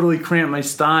shit's totally cramped my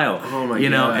style. Oh my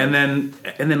God. And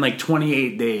then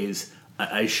 28 days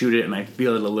I shoot it and I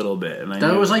feel it a little bit. And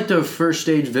that was like the first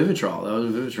stage Vivitrol. That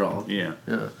was Vivitrol. Yeah.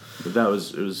 Yeah. But it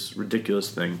was a ridiculous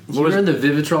thing. You were in the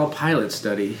Vivitrol pilot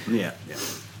study. Yeah.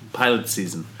 Pilot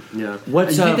season. Yeah.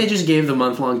 What's you think they just gave the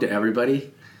month long to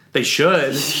everybody? They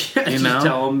should. Just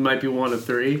tell them it might be one of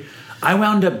three. I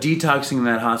wound up detoxing in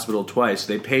that hospital twice.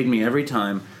 They paid me every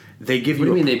time. They give What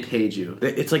you. do you mean they paid you?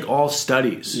 It's like all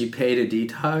studies. You paid a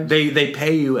detox? They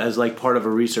pay you as like part of a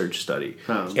research study.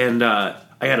 Oh. And I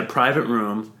had a private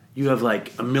room. You have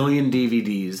like 1 million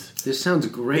DVDs. This sounds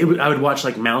great. I would watch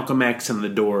like Malcolm X and The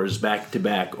Doors back to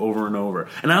back over and over.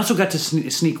 And I also got to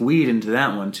sneak weed into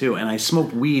that one too. And I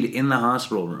smoked weed in the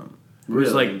hospital room. It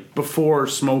was Really? like before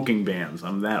smoking bans.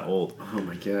 I'm that old. Oh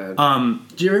my God.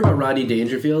 Did you hear about Rodney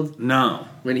Dangerfield? No.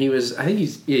 When he was, I think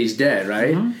he's dead,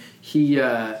 right?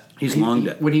 Mm-hmm. He's long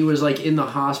dead. When he was like in the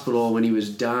hospital, when he was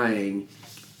dying,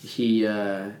 he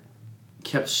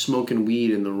kept smoking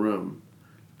weed in the room.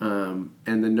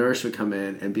 And the nurse would come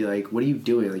in and be like, "What are you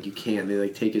doing? Like, you can't." They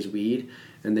like take his weed,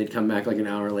 and they'd come back like an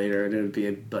hour later, and it would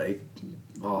be like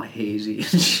all hazy and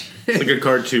shit. It's like a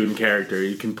cartoon character.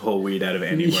 You can pull weed out of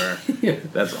anywhere. Yeah.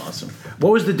 That's awesome.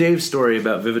 What was the Dave story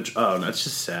about Vivitrol? Oh, no, it's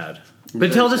just sad. But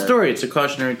Very tell the sad. story. It's a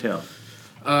cautionary tale.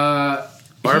 Our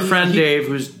He- friend he- Dave,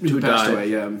 who passed died. away.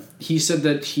 Yeah, he said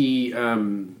that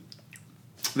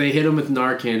they hit him with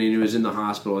Narcan and he was in the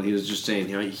hospital. And he was just saying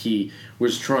how he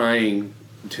was trying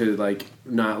to like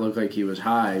not look like he was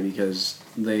high because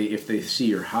if they see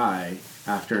you're high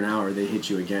after an hour they hit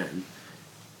you again.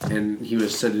 And he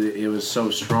said it was so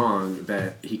strong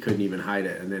that he couldn't even hide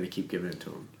it, and then they keep giving it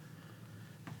to him.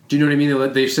 Do you know what I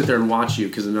mean? They sit there and watch you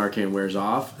because the Narcan wears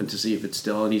off, and to see if it's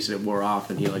still. And he said it wore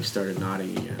off, and he like started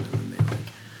nodding again, and then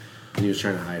and he was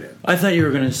trying to hide it. I thought you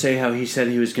were going to say how he said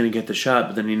he was going to get the shot,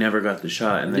 but then he never got the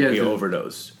shot, and then he Yeah.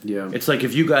 overdosed. Yeah. It's like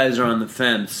if you guys are on the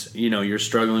fence, you're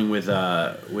struggling with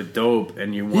dope,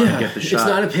 and you want to get the shot. It's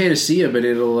not a panacea, but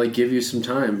it'll like give you some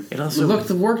time. It also- Look,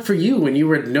 it worked for you when you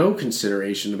were at no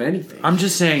consideration of anything. I'm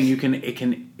just saying it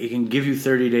can give you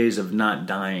 30 days of not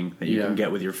dying that you Yeah. can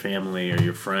get with your family or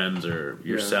your friends or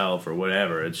yourself or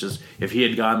whatever. It's just if he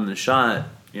had gotten the shot,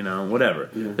 whatever.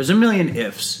 Yeah. There's a million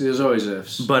ifs. There's always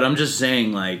ifs. But I'm just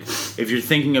saying, like, if you're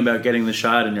thinking about getting the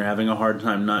shot and you're having a hard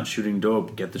time not shooting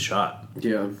dope, get the shot.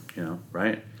 Yeah,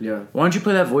 Right? yeah. Why don't you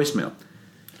play that voicemail?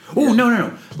 Oh,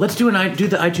 no. Let's do the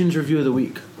iTunes review of the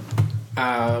week.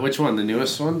 Which one? The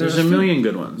newest one? There's a million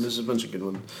good ones. There's a bunch of good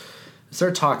ones.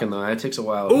 Start talking though. It takes a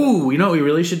while. Ooh, you know what we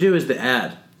really should do is the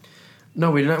ad.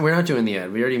 No, we're not doing the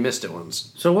ad. We already missed it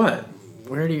once. So what?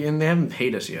 And they haven't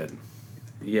paid us yet.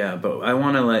 Yeah, but I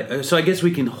want to so I guess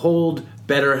we can hold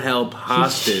BetterHelp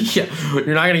hostage. Yeah,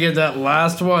 you're not gonna get that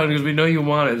last one because we know you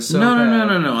want it. So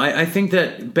No. I think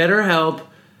that BetterHelp,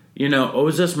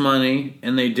 owes us money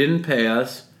and they didn't pay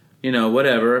us.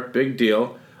 Whatever, big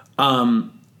deal.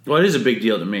 Well, it is a big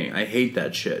deal to me. I hate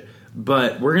that shit.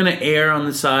 But we're gonna err on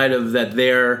the side of that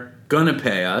they're gonna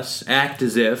pay us, act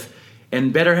as if.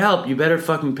 And BetterHelp, you better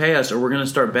fucking pay us or we're going to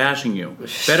start bashing you.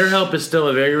 BetterHelp is still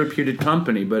a very reputed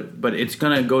company, but it's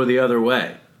going to go the other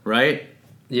way, right?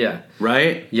 Yeah.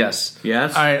 Right? Yes.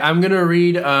 Yes? All right, I'm going to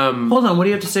read... Hold on, what do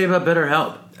you have to say about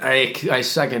BetterHelp? I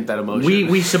second that emotion.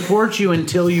 We support you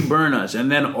until you burn us,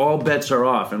 and then all bets are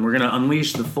off, and we're going to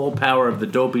unleash the full power of the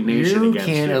Dopey Nation against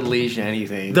you. You can't unleash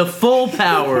anything. The full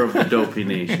power of the Dopey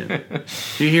Nation.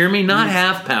 Do you hear me? Not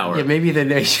half power. Yeah, maybe the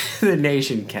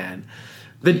nation can.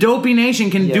 The Dopey Nation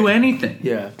can do anything.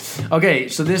 Yeah. Okay,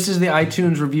 so this is the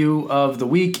iTunes review of the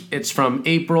week. It's from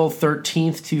April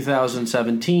 13th,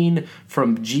 2017,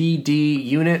 from GD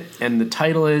Unit, and the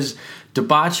title is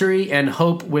Debauchery and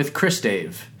Hope with Chris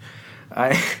Dave.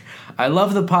 I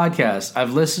love the podcast.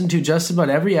 I've listened to just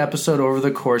about every episode over the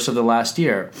course of the last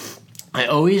year. I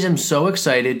always am so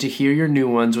excited to hear your new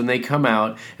ones when they come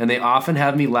out, and they often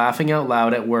have me laughing out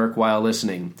loud at work while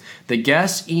listening. The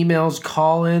guests, emails,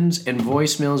 call-ins, and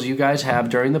voicemails you guys have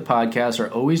during the podcast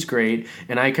are always great,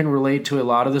 and I can relate to a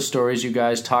lot of the stories you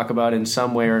guys talk about in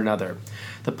some way or another.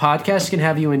 The podcast can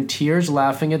have you in tears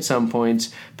laughing at some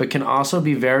points, but can also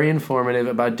be very informative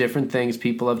about different things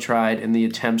people have tried in the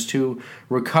attempts to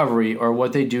recovery or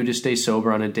what they do to stay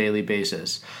sober on a daily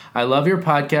basis. I love your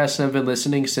podcast and have been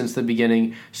listening since the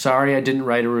beginning. Sorry I didn't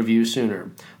write a review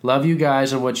sooner. Love you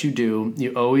guys and what you do.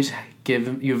 You've always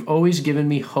given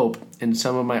me hope in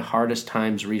some of my hardest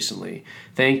times recently.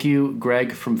 Thank you,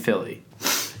 Greg from Philly.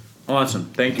 Awesome.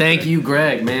 Thank you. Thank you,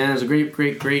 Greg. Man, it was a great.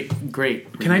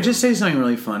 Can I just say something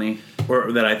really funny,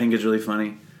 or that I think is really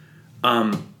funny?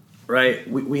 Right?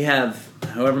 We have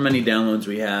however many downloads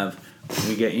we have.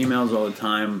 We get emails all the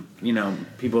time. You know,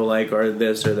 people like or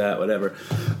this or that, whatever.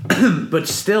 But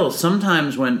still,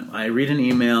 sometimes when I read an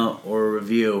email or a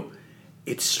review,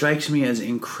 it strikes me as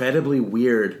incredibly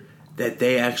weird that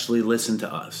they actually listen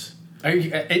to us.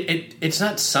 It's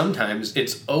not sometimes,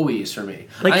 it's always for me.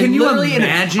 Like, can you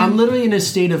imagine? I'm literally in a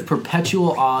state of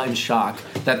perpetual awe and shock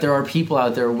that there are people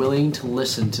out there willing to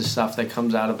listen to stuff that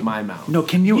comes out of my mouth. No,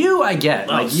 can you? You, I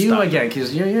get. Oh, I get,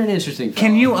 because you're an interesting fellow.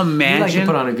 Can you imagine? You like to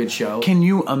put on a good show. Can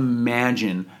you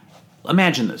imagine?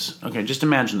 Imagine this. Okay, just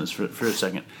imagine this for a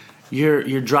second.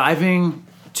 You're driving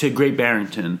to Great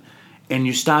Barrington, and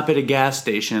you stop at a gas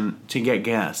station to get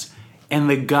gas. And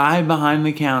the guy behind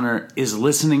the counter is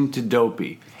listening to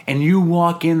Dopey. And you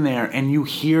walk in there and you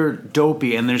hear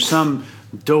Dopey, and there's some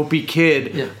dopey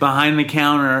kid behind the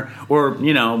counter, or,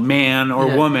 you know, man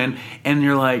or woman, and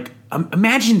you're like,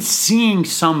 imagine seeing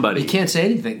somebody. You can't say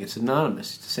anything. It's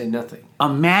anonymous. To say nothing.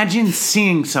 Imagine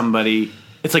seeing somebody.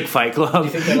 It's like Fight Club.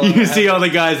 You see all the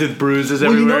guys with bruises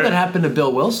everywhere. Well, you know that happened to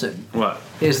Bill Wilson. What?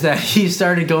 Is that he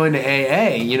started going to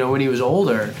AA, you know, when he was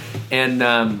older,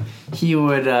 and he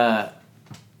would...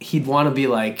 he'd want to be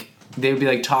like, they would be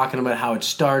like talking about how it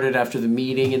started after the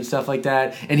meeting and stuff like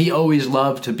that. And he always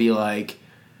loved to be like,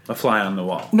 a fly on the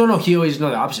wall. No,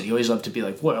 the opposite. He always loved to be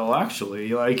like, well, actually,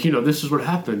 like, you know, this is what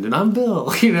happened, and I'm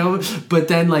Bill, you know. But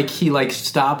then, like, he like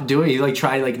stopped doing it. He like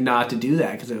tried like not to do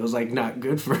that because it was like not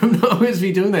good for him to always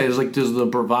be doing that. It was like just the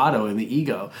bravado and the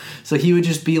ego. So he would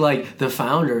just be like the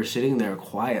founder sitting there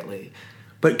quietly.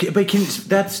 But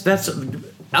that's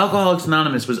Alcoholics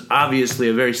Anonymous was obviously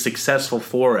a very successful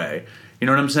foray. You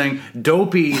know what I'm saying?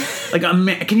 Dopey, like,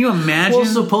 can you imagine? Well,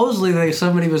 supposedly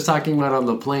somebody was talking about on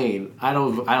the plane. I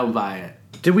don't buy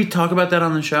it. Did we talk about that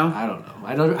on the show? I don't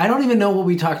know. I don't even know what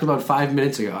we talked about 5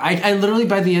 minutes ago. I literally,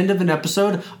 by the end of an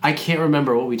episode, I can't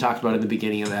remember what we talked about in the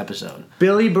beginning of the episode.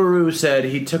 Billy Baru said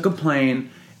he took a plane,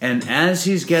 and as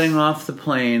he's getting off the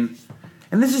plane,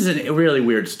 and this is a really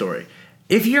weird story.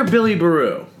 If you're Billy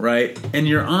Baru, right, and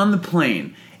you're on the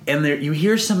plane, and you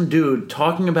hear some dude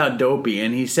talking about Dopey,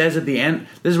 and he says at the end,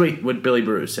 this is what Billy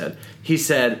Baru said. He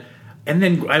said, and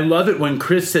then I love it when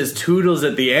Chris says Toodles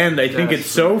at the end. I think it's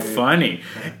so funny.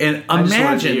 And I imagine, just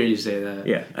wanted to hear you say that.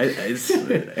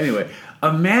 Yeah. Anyway,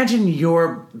 imagine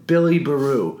you're Billy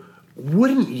Baru.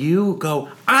 Wouldn't you go,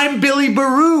 I'm Billy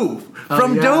Baru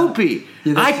from Dopey.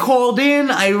 Yeah, I called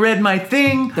in, I read my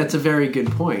thing. That's a very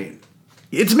good point.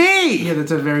 It's me! Yeah,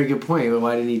 that's a very good point. But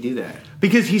why didn't he do that?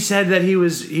 Because he said that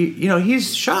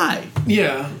he's shy.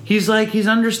 Yeah. He's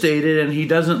understated, and he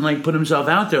doesn't like put himself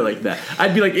out there like that.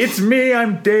 I'd be like, it's me,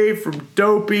 I'm Dave from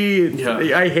Dopey.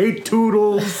 I hate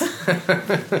Toodles.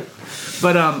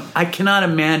 But I cannot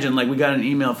imagine, like, we got an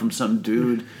email from some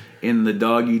dude in the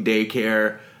doggy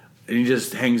daycare, and he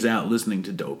just hangs out listening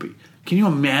to Dopey. Can you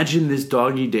imagine this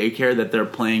doggy daycare that they're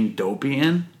playing Dopey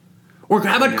in? Or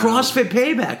how about CrossFit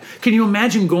Payback? Can you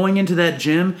imagine going into that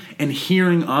gym and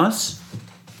hearing us?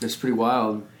 It's pretty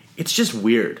wild. It's just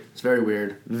weird. It's very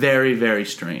weird. Very, very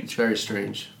strange. It's very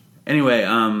strange. Anyway,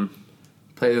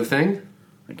 play the thing?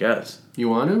 I guess. You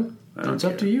want to? It's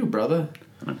up to you, brother.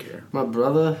 I don't care. My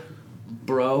brother,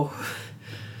 bro.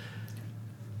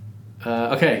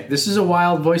 Okay, this is a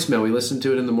wild voicemail. We listened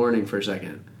to it in the morning for a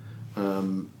second.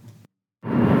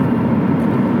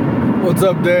 What's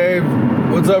up, Dave?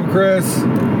 What's up, Chris?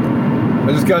 I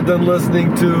just got done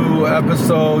listening to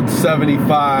episode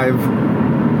 75.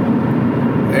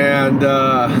 And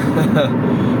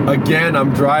again,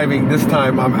 I'm driving. This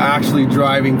time I'm actually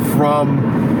driving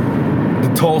from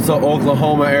the Tulsa,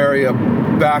 Oklahoma area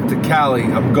back to Cali.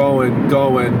 I'm going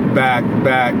back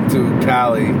to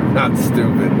Cali. Not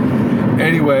stupid.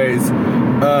 Anyways,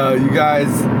 you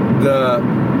guys,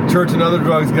 the Church and Other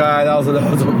Drugs guy, that was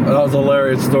a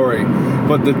hilarious story.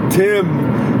 But the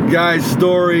Tim guy's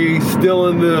story, still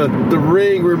in the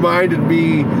ring, reminded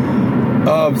me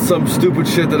of some stupid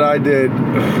shit that I did.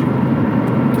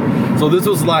 So this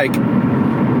was like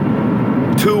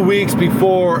 2 weeks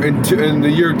before, in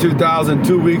the year 2000,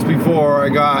 2 weeks before I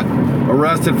got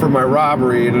arrested for my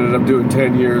robbery and ended up doing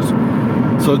 10 years.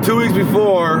 So 2 weeks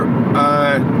before,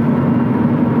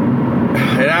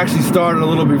 it actually started a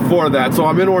little before that. So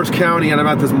I'm in Orange County and I'm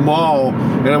at this mall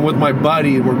and I'm with my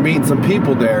buddy and we're meeting some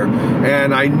people there.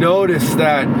 And I noticed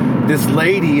that this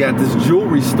lady at this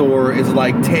jewelry store is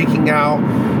like taking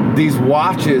out these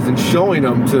watches and showing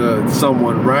them to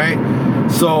someone, right?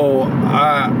 So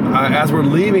as we're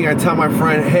leaving, I tell my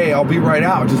friend, hey, I'll be right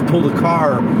out. Just pull the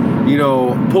car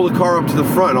up to the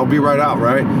front. I'll be right out,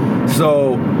 right?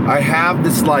 So I have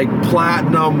this like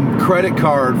platinum credit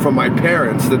card from my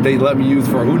parents that they let me use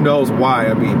for who knows why.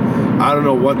 I mean, I don't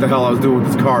know what the hell I was doing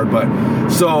with this card, but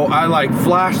so I like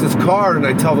flash this card and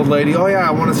I tell the lady, oh yeah,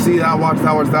 I want to see that watch, and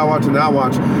that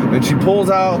watch. And she pulls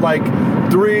out like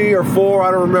 3 or 4,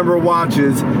 I don't remember,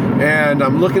 watches, and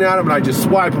I'm looking at them and I just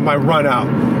swipe them, I run out.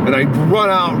 And I run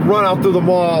out through the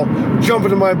mall, jump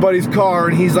into my buddy's car,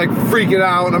 and he's like freaking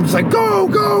out, and I'm just like, go,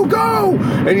 go, go!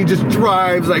 And he just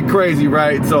drives like crazy,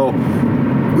 right? So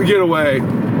we get away.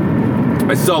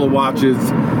 I sell the watches,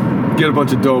 get a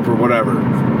bunch of dope or whatever.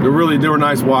 They were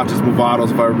nice watches,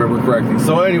 Movados, if I remember correctly.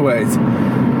 So anyways,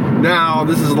 now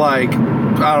this is like,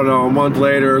 I don't know, a month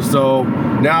later or so.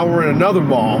 Now we're in another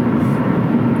mall,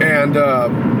 and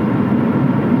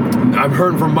I'm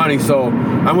hurting for money, so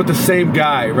I'm with the same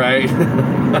guy, right?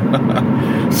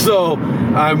 So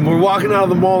we're walking out of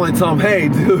the mall and I tell him, hey,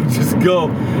 dude, just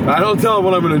go. I don't tell him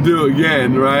what I'm going to do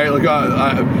again, right? Like,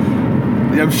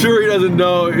 I'm sure he doesn't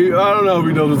know. I don't know if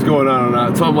he knows what's going on or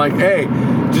not. So I'm like, hey,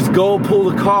 just go pull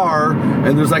the car,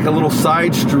 and there's like a little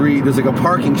side street. There's like a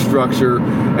parking structure,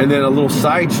 and then a little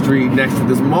side street next to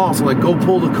this mall. So I'm like, go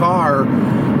pull the car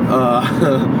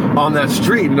on that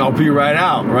street, and I'll be right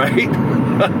out, right?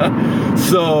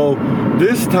 So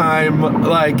this time,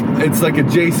 like, it's like a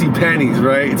JCPenney's,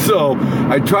 right? So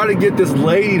I try to get this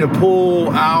lady to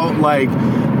pull out like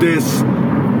this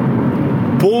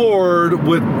board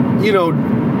with, you know,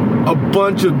 a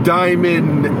bunch of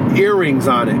diamond earrings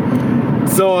on it.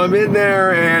 So I'm in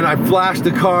there and I flash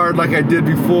the card like I did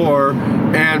before,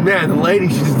 and man, the lady,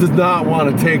 she just does not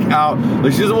want to take out,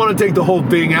 like, she doesn't want to take the whole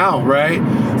thing out, right?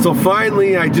 So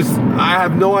finally, I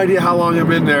have no idea how long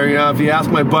I'm in there. You know, if you ask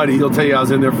my buddy, he'll tell you I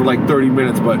was in there for like 30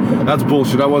 minutes, but that's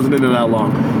bullshit. I wasn't in there that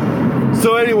long.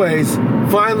 So anyways,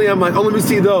 finally I'm like, oh, let me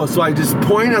see those. So I just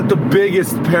point at the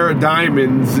biggest pair of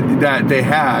diamonds that they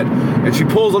had, and she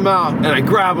pulls them out, and I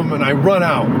grab them, and I run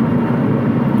out.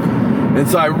 And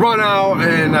so I run out,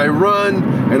 and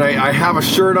I have a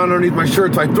shirt underneath my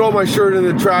shirt, so I throw my shirt in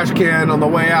the trash can on the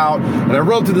way out, and I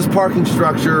run to this parking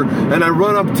structure, and I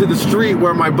run up to the street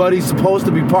where my buddy's supposed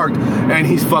to be parked, and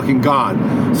he's fucking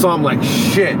gone. So I'm like,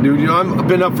 shit, dude, you know, I've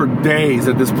been up for days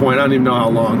at this point, I don't even know how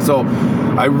long. So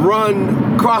I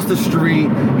run across the street,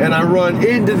 and I run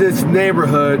into this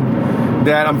neighborhood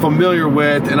that I'm familiar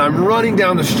with, and I'm running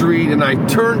down the street, and I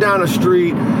turn down a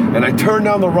street, and I turn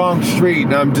down the wrong street,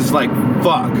 and I'm just like,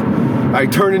 fuck. I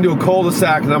turn into a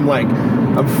cul-de-sac, and I'm like,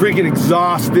 I'm freaking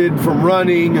exhausted from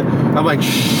running. I'm like,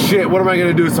 shit, what am I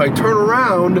gonna do? So I turn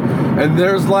around, and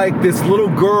there's like this little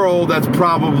girl that's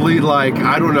probably like,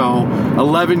 I don't know,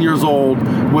 11 years old,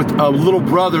 with a little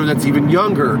brother that's even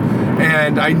younger.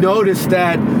 And I noticed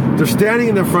that they're standing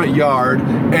in their front yard,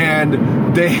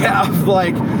 and they have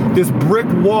like this brick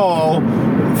wall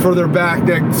for their back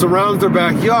that surrounds their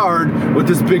backyard with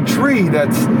this big tree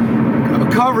that's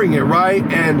covering it, right?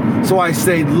 And so I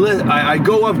say, I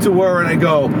go up to her and I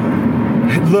go,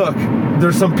 look,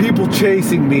 there's some people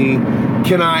chasing me.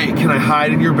 Can I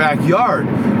hide in your backyard?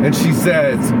 And she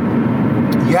says,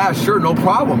 yeah, sure, no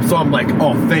problem. So I'm like,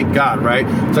 oh, thank God, right?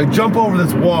 So I jump over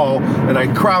this wall and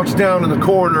I crouch down in the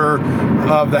corner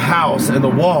of the house and the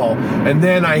wall, and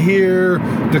then I hear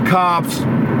the cops,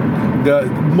 the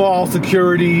mall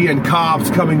security and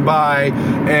cops coming by,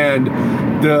 and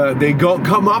they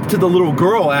come up to the little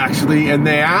girl actually, and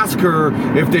they ask her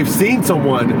if they've seen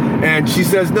someone, and she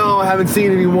says, no, I haven't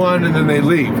seen anyone, and then they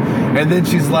leave. And then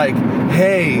she's like,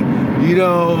 hey, you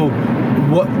know,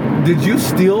 what, did you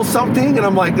steal something? And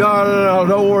I'm like, no,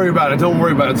 don't worry about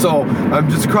it. So I'm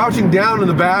just crouching down in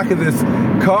the back of this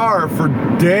car for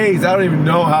days. I don't even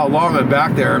know how long I'm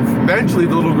back there. And eventually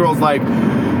the little girl's like,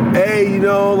 hey, you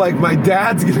know, like, my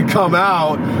dad's gonna come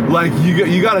out, like,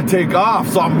 you gotta take off.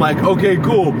 So I'm like, okay,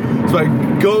 cool. So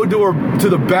I go to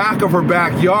the back of her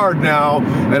backyard now,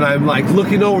 and I'm like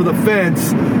looking over the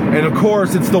fence, and of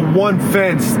course it's the one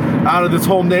fence out of this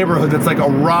whole neighborhood that's like a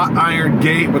wrought iron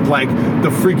gate with like the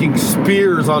freaking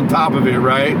spears on top of it,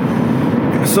 right?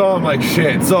 So I'm like,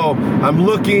 shit. So I'm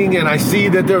looking, and I see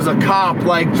that there's a cop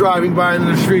like driving by in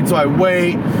the street, so I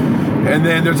wait. And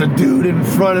then there's a dude in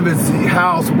front of his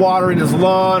house watering his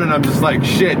lawn, and I'm just like,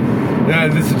 shit,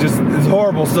 this is it's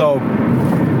horrible. So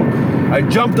I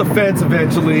jump the fence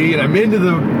eventually, and I'm into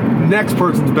the next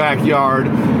person's backyard,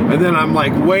 and then I'm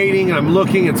like waiting, and I'm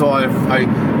looking, and so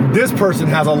this person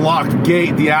has a locked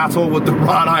gate, the asshole with the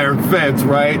wrought iron fence,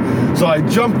 right? So I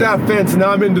jump that fence, and now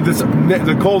I'm into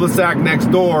the cul-de-sac next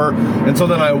door, and so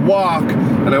then I walk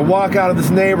out of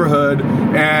this neighborhood,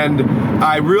 and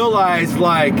I realize,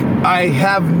 like, I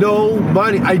have no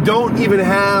money. I don't even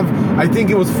have, I think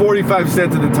it was 45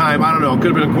 cents at the time, I don't know, it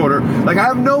could have been a quarter. Like, I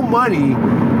have no money.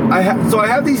 So I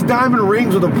have these diamond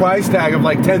rings with a price tag of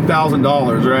like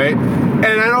 $10,000, right? And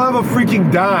I don't have a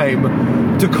freaking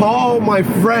dime to call my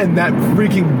friend that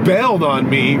freaking bailed on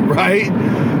me, right?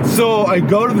 So I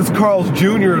go to this Carl's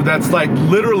Jr. that's like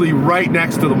literally right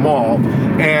next to the mall,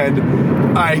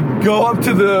 and I go up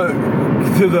to the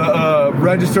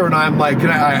register, and I'm like,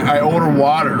 I order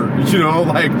water, you know,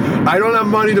 like, I don't have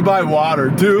money to buy water,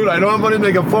 dude. I don't have money to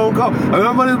make a phone call. I don't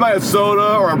have money to buy a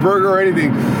soda or a burger or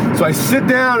anything. So I sit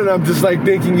down, and I'm just like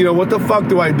thinking, you know, what the fuck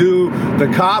do I do?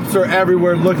 The cops are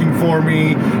everywhere looking for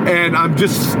me, and I'm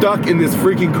just stuck in this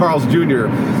freaking Carl's Jr.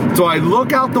 So I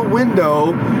look out the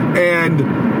window,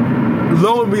 and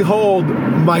lo and behold,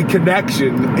 my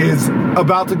connection is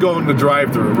about to go in the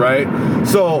drive-thru, right?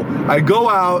 So I go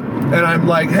out, and I'm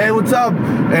like, hey, what's up?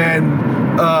 And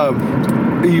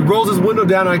he rolls his window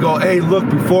down, and I go, hey, look,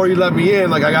 before you let me in,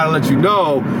 like, I gotta let you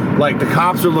know, like, the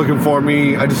cops are looking for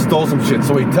me. I just stole some shit.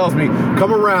 So he tells me,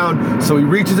 come around. So he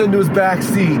reaches into his back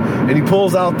seat, and he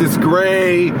pulls out this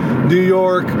gray New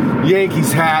York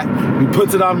Yankees hat. He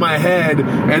puts it on my head,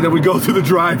 and then we go through the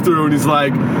drive-thru, and he's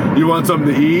like, you want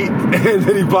something to eat? And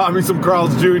then he bought me some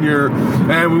Carl's Jr.,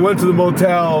 and we went to the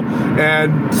motel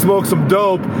and smoked some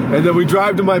dope, and then we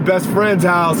drive to my best friend's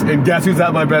house, and guess who's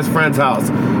at my best friend's house?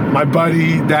 My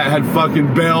buddy that had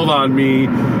fucking bailed on me,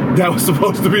 that was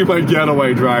supposed to be my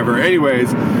getaway driver.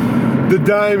 Anyways, the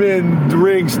diamond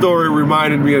ring story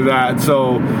reminded me of that.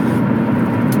 So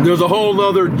there's a whole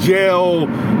other jail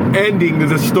ending to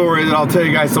this story that I'll tell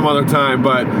you guys some other time.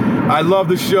 But I love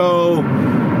the show.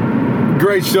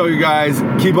 Great show, you guys.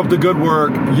 Keep up the good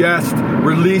work. Yes,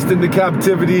 Released into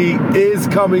Captivity is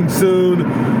coming soon.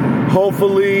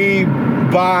 Hopefully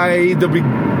by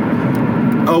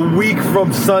a week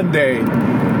from Sunday,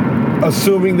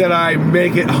 assuming that I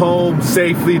make it home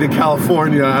safely to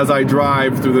California as I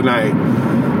drive through the night.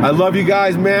 I love you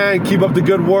guys, man. Keep up the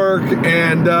good work,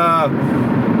 and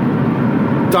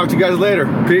talk to you guys later.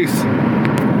 Peace.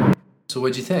 So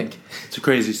what'd you think? It's a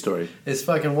crazy story. It's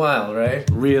fucking wild, right?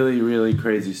 Really, really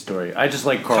crazy story. I just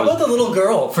like Carl. How about the little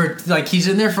girl? For like, he's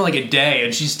in there for like a day,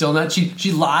 and she's still not.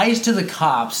 She lies to the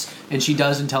cops, and she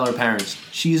doesn't tell her parents.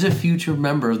 She's a future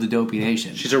member of the Dopey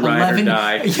Nation. She's a ride or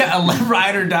die. Yeah,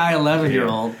 ride or die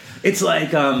 11-year-old. It's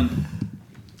like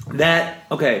that.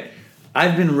 Okay,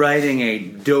 I've been writing a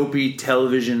Dopey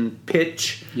television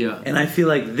pitch. Yeah, and I feel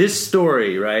like this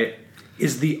story, right,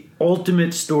 is the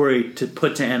ultimate story to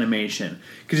put to animation.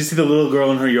 Because you see the little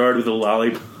girl in her yard with a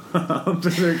lollipop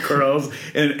and her curls,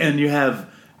 and you have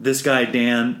this guy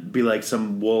Dan be like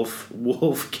some wolf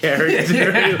character.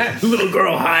 Yeah. Little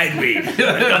girl, hide me! I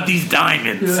got these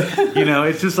diamonds. Yeah. You know,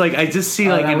 it's just like I just see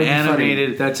like an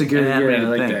animated. Funny. That's a good animated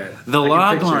like thing. That. The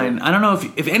log line. I don't know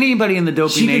if anybody in the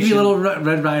Dopey Nation. She could be a little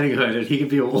Red Riding Hood, and he could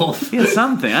be a wolf. Yeah,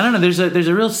 something. I don't know. There's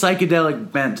a real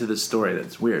psychedelic bent to this story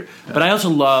that's weird. Yeah. But I also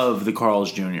love the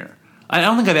Carl's Jr. I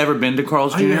don't think I've ever been to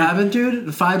Carl's Jr. Oh, you haven't, dude?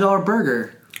 The $5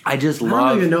 burger. I just love. I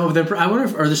don't even know if they're. I wonder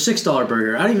if, or the $6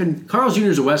 burger. I don't even. Carl's Jr.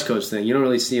 is a West Coast thing. You don't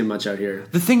really see him much out here.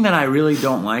 The thing that I really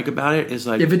don't like about it is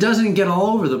like if it doesn't get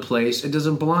all over the place, it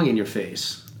doesn't belong in your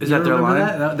face. Is that their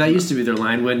remember line? That used to be their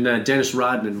line when Dennis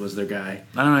Rodman was their guy.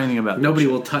 I don't know anything about that. Nobody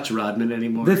will touch Rodman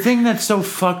anymore. The thing that's so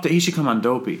fucked up, he should come on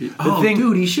Dopey.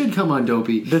 Dude, he should come on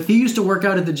Dopey. He used to work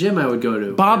out at the gym I would go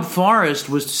to. Bob Forrest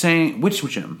was saying, which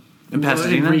gym? In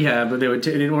Pasadena? In rehab, but they would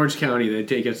in Orange County, they'd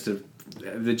take us to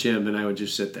the gym, and I would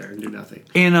just sit there and do nothing.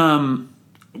 And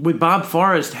with Bob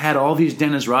Forrest had all these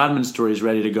Dennis Rodman stories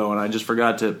ready to go, and I just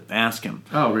forgot to ask him.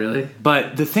 Oh, really?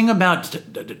 But the thing about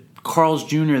Carl's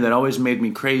Jr. that always made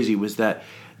me crazy was that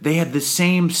they had the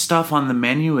same stuff on the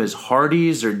menu as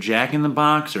Hardee's or Jack in the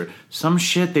Box or some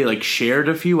shit. They like shared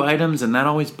a few items, and that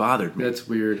always bothered me. That's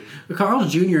weird.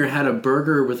 Carl's Jr. had a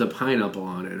burger with a pineapple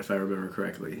on it, if I remember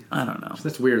correctly. I don't know.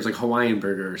 That's weird. It's like Hawaiian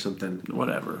burger or something.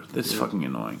 Whatever. That's fucking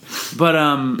annoying.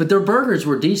 But their burgers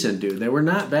were decent, dude. They were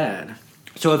not bad.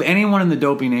 So if anyone in the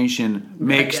Dopey Nation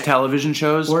makes television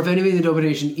shows, or if anybody in the Dopey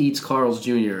Nation eats Carl's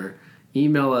Jr.,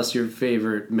 email us your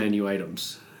favorite menu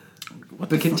items.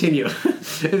 But continue.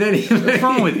 What's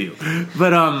wrong with you?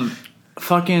 But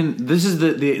fucking, this is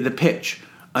the pitch.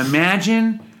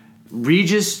 Imagine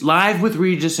Regis live with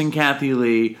Regis and Kathy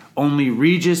Lee. Only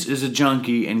Regis is a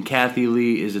junkie and Kathy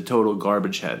Lee is a total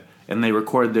garbage head. And they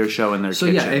record their show in their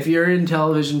kitchen. So yeah, if you're in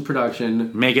television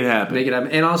production, make it happen. Make it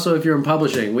happen. And also if you're in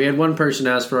publishing, we had one person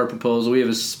ask for our proposal. We have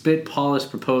a spit polished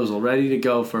proposal ready to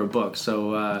go for a book.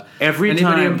 So every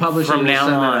time from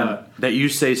now on that you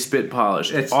say spit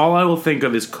polished, all I will think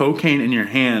of is cocaine in your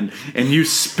hand and you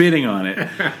spitting on it.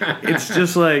 It's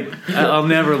just like I'll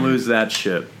never lose that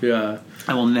shit. Yeah,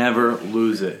 I will never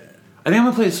lose it. I think I'm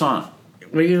gonna play a song.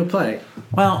 What are you going to play?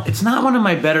 Well, it's not one of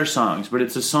my better songs, but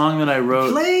it's a song that I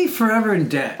wrote. Play Forever in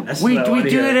Debt. That's we do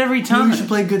it every time. You should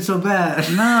play Good So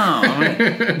Bad. No. I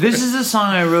mean, this is a song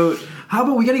I wrote. How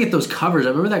about we got to get those covers? I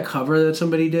remember that cover that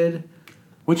somebody did.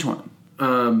 Which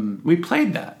one? We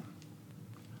played that.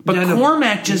 But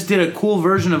Cormac just did a cool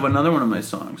version of another one of my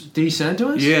songs. Did he send it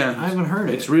to us? Yeah. I haven't heard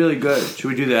it. It's really good. Should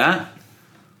we do that?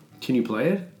 Can you play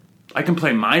it? I can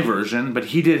play my version, but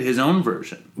he did his own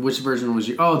version. Which version was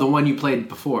you? Oh, the one you played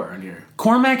before on here.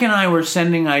 Cormac and I were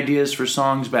sending ideas for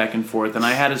songs back and forth, and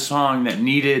I had a song that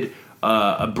needed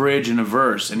a bridge and a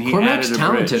verse, and he Cormac's added a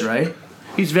talented, bridge. Right?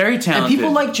 He's very talented. And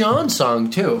people like John's song,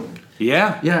 too.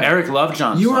 Yeah. Eric loved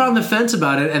John's You song. were on the fence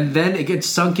about it, and then it gets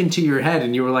sunk into your head,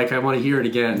 and you were like, I want to hear it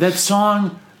again. That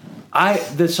song,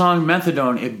 the song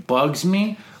Methadone, it bugs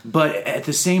me, but at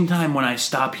the same time, when I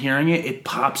stop hearing it, it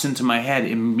pops into my head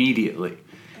immediately.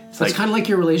 It's kind of like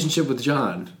your relationship with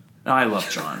John. No, I love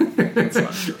John. That's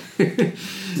not true.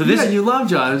 So yeah, you love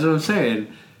John, that's what I'm saying.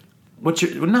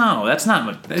 No, that's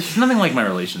not. It's nothing like my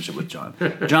relationship with John.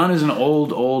 John is an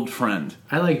old friend.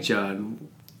 I like John.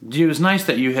 It was nice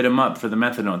that you hit him up for the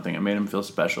methadone thing. It made him feel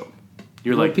special.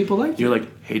 You're like, people like you're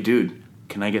like, hey dude,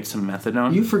 can I get some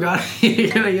methadone? You forgot.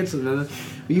 Can I get some methadone?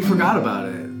 You forgot about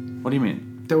it. What do you mean?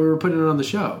 That we were putting it on the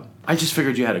show. I just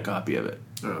figured you had a copy of it.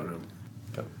 I don't know.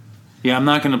 Yeah, I'm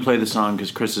not going to play the song because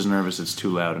Chris is nervous. It's too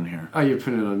loud in here. Oh, you're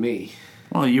putting it on me.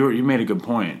 Well, you made a good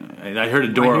point. I heard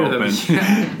a door open. I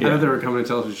thought they were coming to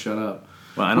tell us to shut up.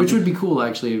 Well, Which would be cool,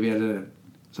 actually, if you had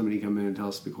somebody come in and tell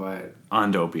us to be quiet. On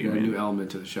Dopey, a new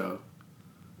element to the show.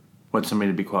 What,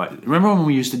 somebody to be quiet? Remember when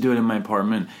we used to do it in my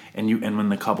apartment, and when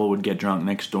the couple would get drunk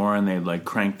next door and they'd like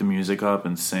crank the music up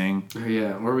and sing? Oh,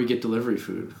 yeah, or we get delivery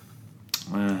food.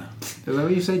 Is that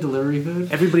what you say, delivery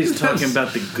food? Everybody's talking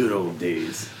about the good old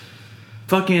days.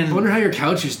 Fucking. I wonder how your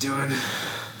couch is doing.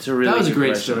 That was a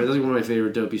great story. That's one of my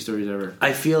favorite Dopey stories ever.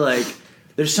 I feel like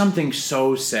there's something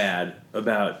so sad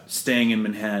about staying in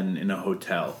Manhattan in a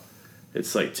hotel.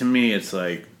 It's like, to me, it's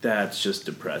like, that's just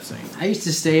depressing. I used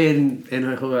to stay in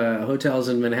hotels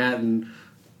in Manhattan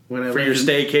when I for your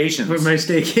staycations. For my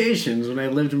staycations when I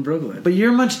lived in Brooklyn. But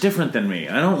you're much different than me.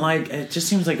 I don't like. It just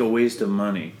seems like a waste of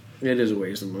money. It is a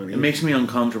waste of money. It makes me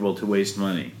uncomfortable to waste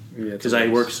money. Because I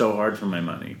work so hard for my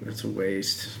money. It's a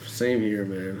waste. Same here,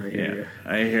 man.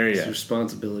 I hear you. These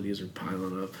responsibilities are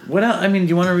piling up. What else? I mean, do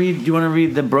you want to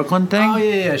read the Brooklyn thing? Oh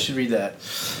yeah, I should read that.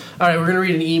 All right, we're gonna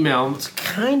read an email. It's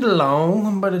kind of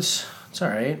long, but it's all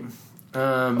right.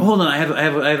 Hold on, I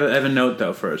have a note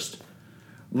though. First,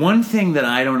 one thing that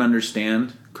I don't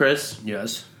understand, Chris.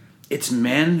 Yes. It's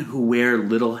men who wear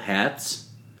little hats,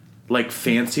 like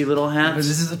fancy little hats.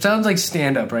 It sounds like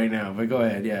stand-up right now, but go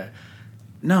ahead. Yeah.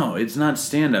 No, it's not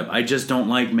stand-up. I just don't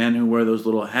like men who wear those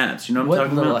little hats. You know what I'm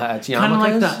talking about? What little hats? Kind of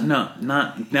like that. No,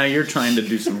 not... Now you're trying to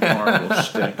do some horrible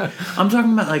shtick. I'm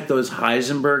talking about like those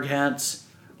Heisenberg hats.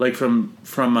 Like from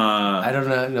I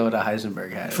don't know what a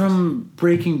Heisenberg hat is. From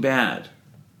Breaking Bad.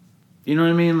 You know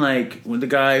what I mean? Like with the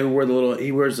guy who wore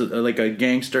he wears like a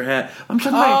gangster hat. I'm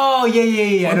talking about. Oh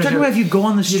yeah. I'm talking about if you go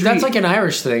on the street. That's like an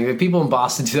Irish thing. The people in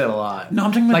Boston do that a lot. No,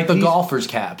 I'm talking about like the golfers'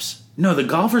 caps. No, the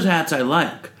golfers' hats I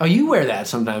like. Oh, you wear that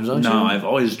sometimes, don't you? No, I've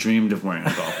always dreamed of wearing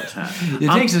a golfer's hat. It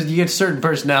takes you get a certain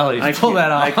personality to pull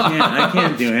that off. I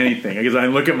can't do anything because I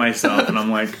look at myself and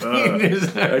I'm like,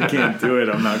 I can't do it.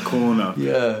 I'm not cool enough.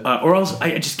 Yeah. Or else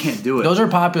I just can't do it. Those are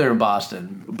popular in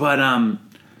Boston. But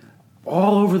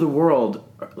all over the world,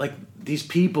 like these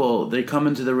people, they come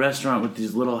into the restaurant with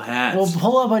these little hats. Well,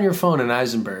 pull up on your phone in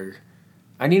Eisenberg.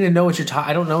 I need to know what you're talking.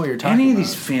 I don't know what you're talking about. Any of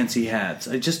these fancy hats,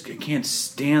 I can't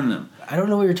stand them. I don't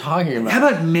know what you're talking about. How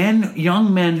about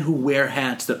young men who wear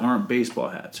hats that aren't baseball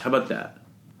hats? How about that?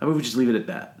 How about we just leave it at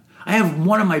that? I have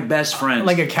one of my best friends,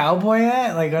 like a cowboy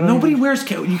hat. Like nobody wears.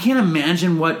 You can't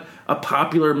imagine what a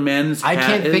popular men's. I hat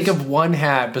can't is. think of one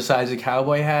hat besides a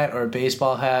cowboy hat or a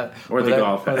baseball hat or the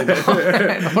golf hat.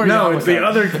 No, it's the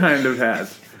other kind of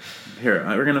hat. Here,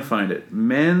 we're gonna find it.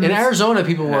 Men's. In Arizona,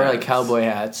 people hats. wear like cowboy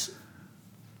hats.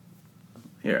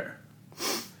 Here,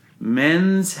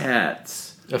 men's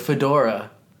hats. A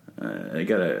fedora. I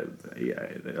gotta.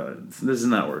 This is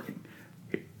not working.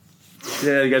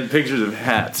 Yeah, I got pictures of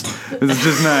hats. This is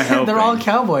just not helping. They're all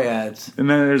cowboy hats. And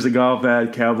then there's a golf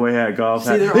hat, cowboy hat, golf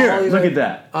hat. Here, look at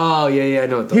that. Oh yeah, I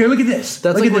know what those. Here, look at this.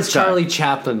 That's look like at what this guy. Charlie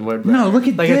Chaplin would. No, look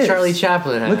at like this. a Charlie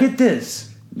Chaplin hat. Look at this.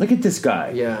 Look at this guy.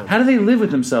 Yeah. How do they live with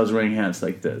themselves wearing hats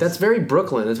like this? That's very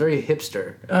Brooklyn. That's very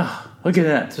hipster. Ugh, look at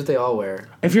that. That's what they all wear.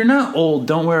 If you're not old,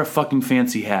 don't wear a fucking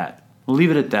fancy hat. We'll leave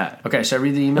it at that. Okay, should I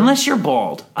read the email? Unless you're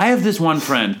bald. I have this one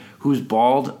friend who's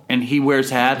bald and he wears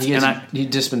hats he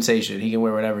dispensation. He can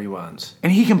wear whatever he wants. And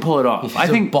he can pull it off. I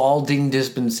think balding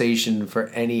dispensation for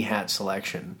any hat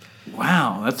selection.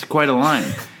 Wow, that's quite a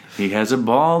line. He has a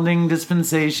balding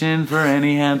dispensation for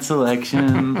any hat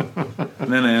selection. All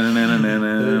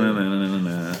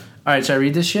right, should I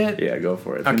read this shit? Yeah, go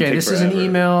for it. Okay, this is an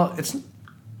email. It's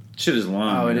shit is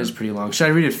long. Oh, man. It is pretty long. Should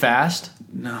I read it fast?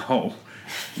 No.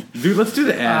 Dude, let's do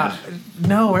the ad.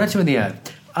 No, we're not doing the ad.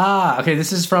 Okay,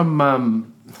 this is from,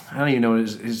 I don't even know what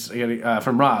it is,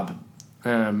 from Rob.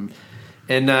 And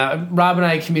Rob and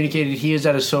I communicated. He is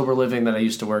at a sober living that I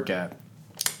used to work at.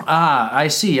 I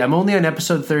see. I'm only on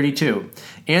episode 32.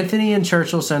 Anthony and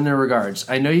Churchill send their regards.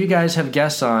 I know you guys have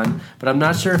guests on, but I'm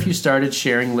not sure if you started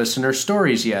sharing listener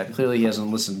stories yet. Clearly he hasn't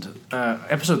listened.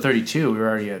 Episode 32, we were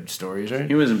already at stories, right?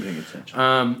 He wasn't paying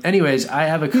attention. Anyways, I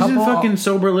have a couple... He's in fucking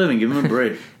sober living. Give him a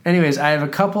break. Anyways, I have a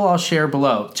couple I'll share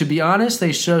below. To be honest,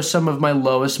 they show some of my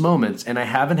lowest moments, and I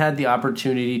haven't had the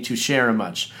opportunity to share them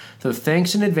much. So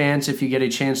thanks in advance if you get a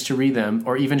chance to read them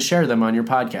or even share them on your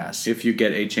podcast. If you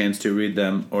get a chance to read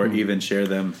them or even share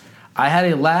them. I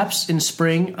had a lapse in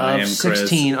spring of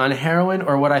 16 on heroin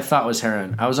or what I thought was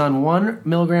heroin. I was on 1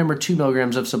 milligram or 2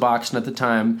 milligrams of Suboxone at the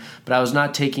time, but I was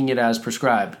not taking it as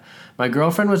prescribed. My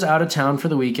girlfriend was out of town for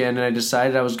the weekend, and I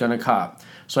decided I was going to cop.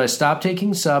 So I stopped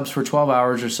taking subs for 12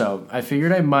 hours or so. I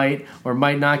figured I might or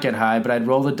might not get high, but I'd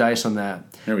roll the dice on that.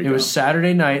 It was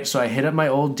Saturday night, so I hit up my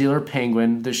old dealer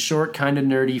Penguin, the short, kind of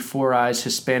nerdy, 4 eyes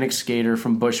Hispanic skater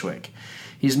from Bushwick.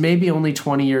 He's maybe only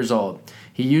 20 years old.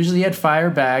 He usually had fire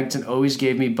bags and always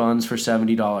gave me buns for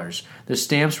 $70. The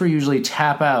stamps were usually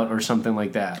tap out or something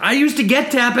like that. I used to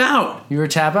get tap out. You were a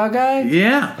tap out guy?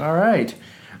 Yeah. All right.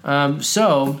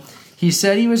 So he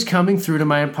said he was coming through to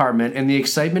my apartment, and the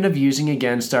excitement of using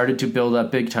again started to build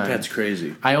up big time. That's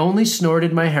crazy. I only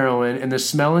snorted my heroin, and the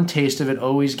smell and taste of it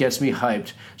always gets me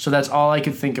hyped, so that's all I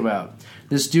could think about.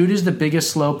 This dude is the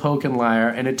biggest slowpoke and liar,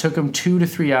 and it took him 2 to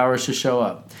 3 hours to show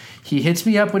up. He hits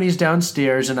me up when he's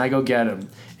downstairs, and I go get him.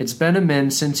 It's been a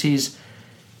minute since he's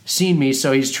seen me,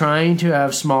 so he's trying to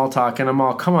have small talk, and I'm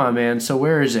all, come on, man, so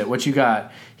where is it? What you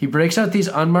got? He breaks out these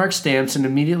unmarked stamps, and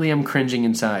immediately I'm cringing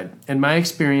inside. In my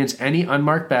experience, any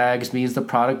unmarked bags means the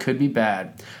product could be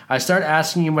bad. I start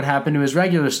asking him what happened to his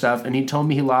regular stuff, and he told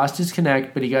me he lost his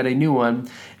Connect, but he got a new one,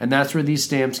 and that's where these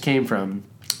stamps came from.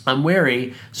 I'm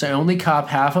wary, so I only cop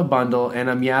half a bundle, and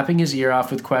I'm yapping his ear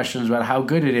off with questions about how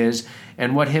good it is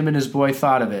and what him and his boy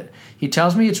thought of it. He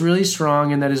tells me it's really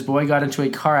strong and that his boy got into a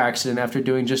car accident after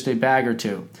doing just a bag or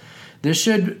two. This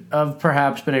should have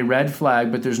perhaps been a red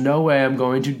flag, but there's no way I'm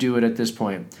going to do it at this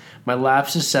point. My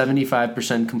lapse is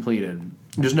 75% completed.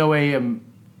 There's no way I'm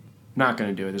not going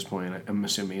to do it at this point, I'm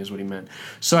assuming is what he meant.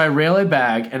 So I rail a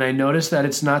bag, and I notice that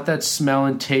it's not that smell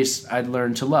and taste I'd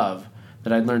learned to love.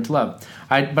 But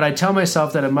I tell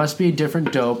myself that it must be a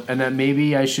different dope and that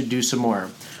maybe I should do some more.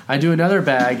 I do another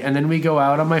bag, and then we go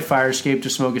out on my fire escape to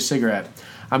smoke a cigarette.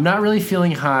 I'm not really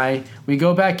feeling high. We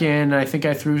go back in, and I think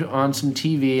I threw on some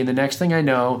TV, and the next thing I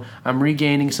know, I'm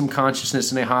regaining some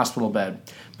consciousness in a hospital bed.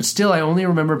 Still, I only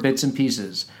remember bits and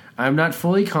pieces. I'm not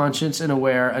fully conscious and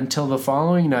aware until the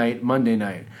following night, Monday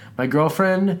night. My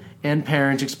girlfriend and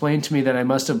parents explained to me that I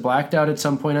must have blacked out at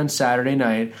some point on Saturday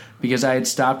night because I had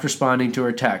stopped responding to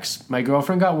her texts. My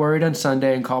girlfriend got worried on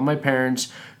Sunday and called my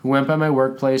parents, who went by my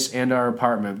workplace and our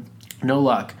apartment. No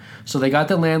luck. So they got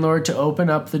the landlord to open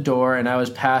up the door, and I was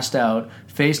passed out,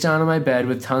 face down on my bed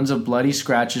with tons of bloody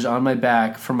scratches on my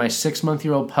back from my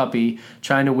 6-month-old puppy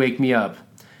trying to wake me up.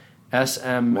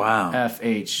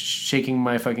 SMFH, shaking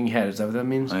my fucking head. Is that what that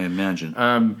means? I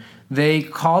imagine. They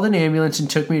called an ambulance and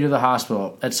took me to the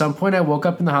hospital. At some point, I woke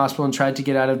up in the hospital and tried to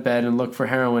get out of bed and look for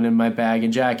heroin in my bag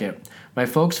and jacket. My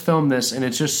folks filmed this, and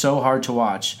it's just so hard to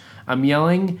watch. I'm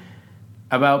yelling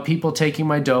about people taking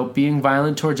my dope, being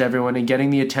violent towards everyone, and getting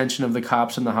the attention of the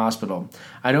cops in the hospital.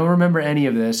 I don't remember any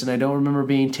of this, and I don't remember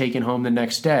being taken home the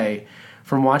next day.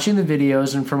 From watching the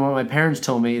videos and from what my parents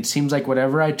told me, it seems like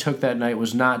whatever I took that night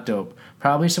was not dope.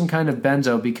 Probably some kind of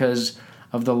benzo because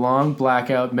of the long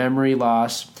blackout, memory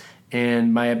loss,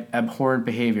 and my abhorrent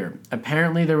behavior.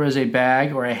 Apparently there was a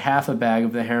bag or a half a bag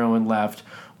of the heroin left,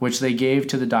 which they gave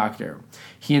to the doctor.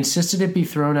 He insisted it be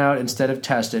thrown out instead of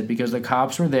tested because the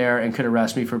cops were there and could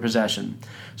arrest me for possession.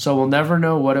 So we'll never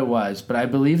know what it was, but I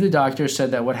believe the doctor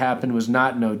said that what happened was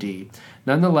not an OD.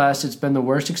 Nonetheless, it's been the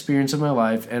worst experience of my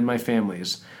life and my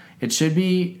family's. It should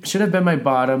have been my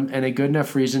bottom and a good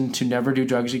enough reason to never do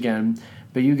drugs again,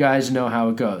 but you guys know how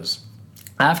it goes.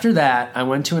 After that, I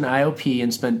went to an IOP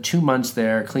and spent 2 months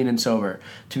there, clean and sober.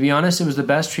 To be honest, it was the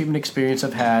best treatment experience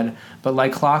I've had, but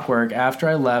like clockwork, after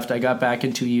I left, I got back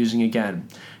into using again.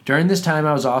 During this time,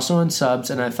 I was also on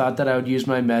subs, and I thought that I would use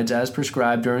my meds as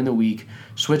prescribed during the week,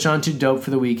 switch on to dope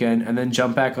for the weekend, and then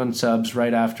jump back on subs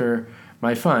right after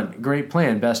my fun. Great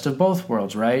plan. Best of both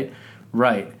worlds, right?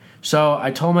 Right. So I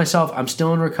told myself I'm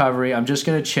still in recovery. I'm just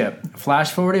going to chip.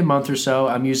 Flash forward a month or so,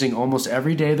 I'm using almost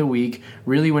every day of the week,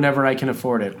 really whenever I can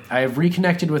afford it. I have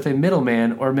reconnected with a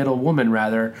middleman, or middlewoman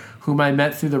rather, whom I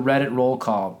met through the Reddit roll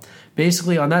call.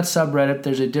 Basically, on that subreddit,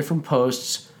 there are different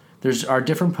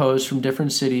posts from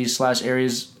different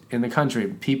cities/areas in the country.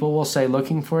 People will say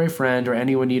looking for a friend or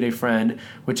anyone need a friend,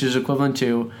 which is equivalent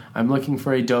to I'm looking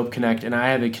for a dope connect and I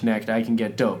have a connect, I can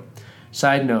get dope.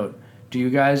 Side note, do you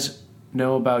guys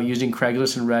know about using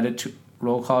Craigslist and Reddit to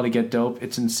roll call to get dope?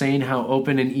 It's insane how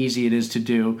open and easy it is to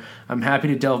do. I'm happy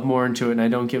to delve more into it, and I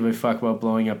don't give a fuck about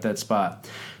blowing up that spot.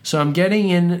 So I'm getting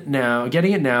it now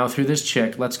through this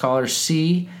chick. Let's call her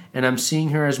C, and I'm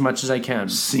seeing her as much as I can.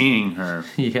 Seeing her.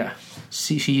 Yeah.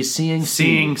 She's seeing C.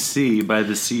 Seeing C by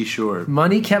the seashore.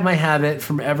 Money kept my habit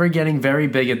from ever getting very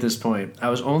big at this point. I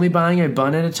was only buying a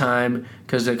bun at a time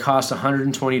because it cost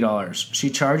 $120. She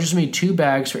charges me 2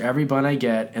 bags for every bun I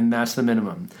get, and that's the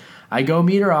minimum. I go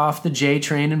meet her off the J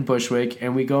train in Bushwick,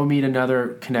 and we go meet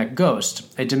another Connect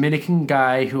Ghost, a Dominican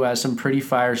guy who has some pretty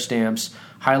fire stamps.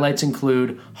 Highlights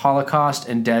include Holocaust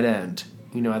and Dead End.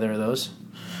 You know either of those?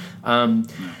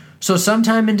 So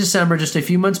sometime in December, just a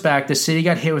few months back, the city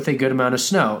got hit with a good amount of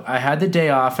snow. I had the day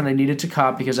off and I needed to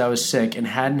cop because I was sick and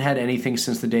hadn't had anything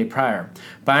since the day prior.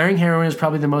 Buying heroin is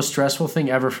probably the most stressful thing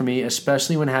ever for me,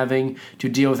 especially when having to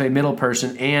deal with a middle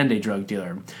person and a drug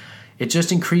dealer. It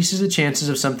just increases the chances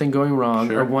of something going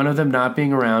wrong or one of them not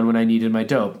being around when I needed my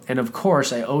dope. And of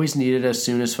course, I always need it as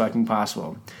soon as fucking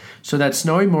possible. So that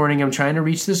snowy morning, I'm trying to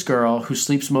reach this girl who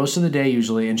sleeps most of the day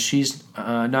usually, and she's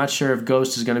not sure if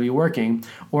Ghost is going to be working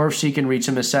or if she can reach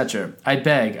him, etc. I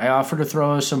beg. I offer to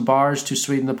throw her some bars to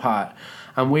sweeten the pot.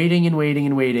 I'm waiting and waiting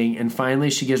and waiting, and finally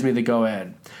she gives me the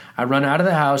go-ahead. I run out of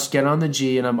the house, get on the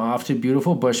G, and I'm off to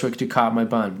beautiful Bushwick to cop my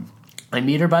bun. I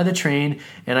meet her by the train,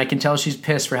 and I can tell she's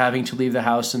pissed for having to leave the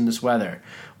house in this weather.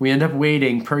 We end up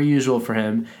waiting, per usual, for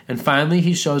him, and finally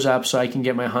he shows up so I can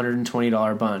get my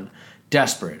 $120 bun.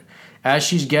 Desperate. As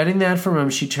she's getting that from him,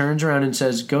 she turns around and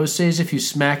says, Ghost says if you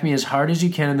smack me as hard as you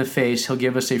can in the face, he'll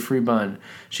give us a free bun.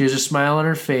 She has a smile on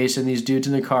her face, and these dudes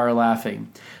in the car are laughing.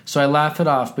 So I laugh it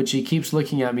off, but she keeps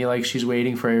looking at me like she's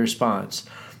waiting for a response.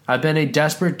 I've been a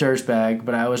desperate dirtbag,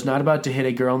 but I was not about to hit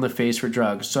a girl in the face for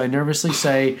drugs, so I nervously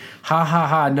say, ha ha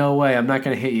ha, no way, I'm not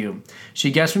going to hit you.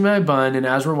 She gets me my bun, and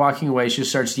as we're walking away, she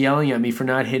starts yelling at me for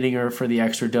not hitting her for the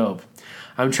extra dope.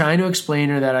 I'm trying to explain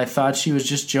to her that I thought she was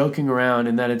just joking around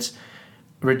and that it's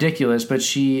ridiculous, but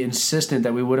she insisted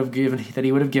that he would have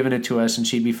given it to us and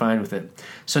she'd be fine with it.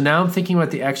 So now I'm thinking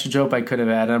about the extra dope I could have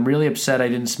had, and I'm really upset I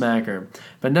didn't smack her.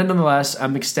 But nonetheless,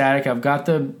 I'm ecstatic. I've got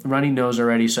the runny nose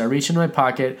already, so I reach into my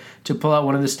pocket to pull out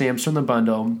one of the stamps from the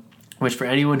bundle, which for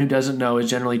anyone who doesn't know is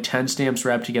generally 10 stamps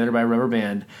wrapped together by a rubber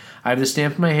band. I have the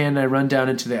stamp in my hand and I run down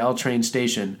into the L train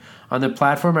station. On the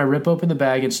platform, I rip open the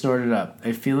bag and snort it up.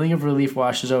 A feeling of relief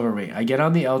washes over me. I get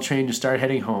on the L train and start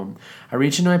heading home. I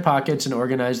reach into my pockets and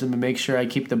organize them to make sure I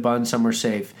keep the bun somewhere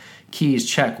safe. Keys,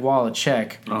 check. Wallet,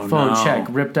 check. Phone, check.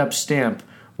 Ripped up stamp,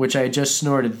 which I had just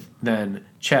snorted then.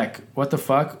 Check. What the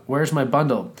fuck? Where's my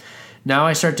bundle? Now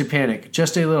I start to panic.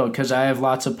 Just a little, because I have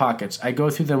lots of pockets. I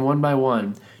go through them one by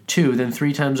one. 2, then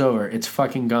 3 times over. It's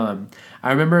fucking gone.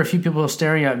 I remember a few people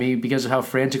staring at me because of how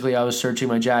frantically I was searching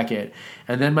my jacket.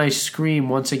 And then my scream,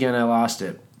 once again, I lost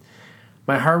it.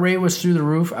 My heart rate was through the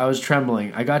roof. I was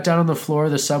trembling. I got down on the floor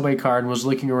of the subway car and was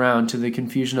looking around to the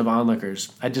confusion of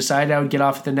onlookers. I decided I would get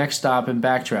off at the next stop and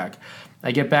backtrack.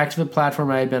 I get back to the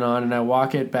platform I had been on and I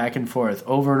walk it back and forth,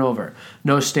 over and over.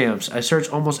 No stamps. I search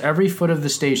almost every foot of the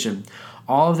station.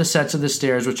 All of the sets of the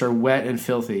stairs, which are wet and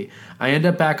filthy. I end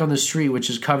up back on the street, which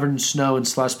is covered in snow and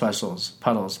slush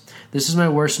puddles. This is my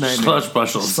worst nightmare.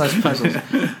 Slush puddles.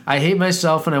 I hate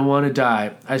myself and I want to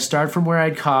die. I start from where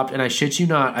I'd copped, and I shit you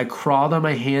not, I crawled on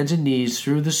my hands and knees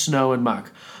through the snow and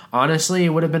muck. Honestly, it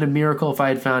would have been a miracle if I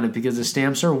had found it, because the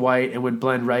stamps are white and would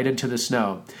blend right into the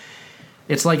snow.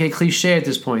 It's like a cliche at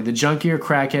this point, the junkie or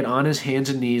crackhead on his hands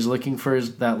and knees looking for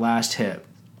that last hit.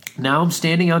 Now I'm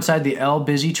standing outside the L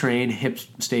busy train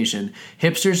station.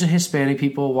 Hipsters and Hispanic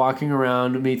people walking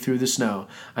around me through the snow.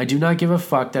 I do not give a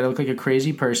fuck that I look like a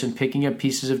crazy person picking up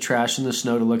pieces of trash in the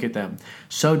snow to look at them.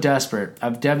 So desperate.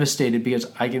 I'm devastated because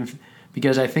I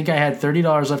think I had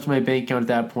 $30 left in my bank account at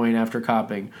that point after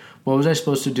copping. What was I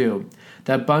supposed to do?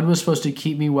 That bun was supposed to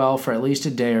keep me well for at least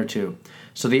a day or two.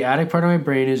 So the addict part of my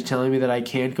brain is telling me that I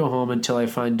can't go home until I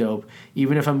find dope,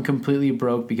 even if I'm completely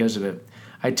broke because of it.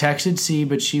 I texted C,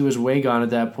 but she was way gone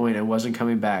at that point and wasn't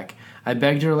coming back. I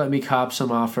begged her to let me cop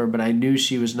some off her, but I knew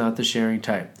she was not the sharing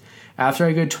type. After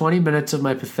a good 20 minutes of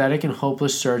my pathetic and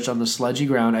hopeless search on the sludgy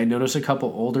ground, I noticed a couple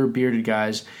older bearded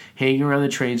guys hanging around the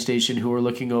train station who were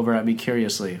looking over at me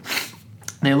curiously.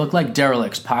 They looked like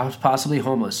derelicts, possibly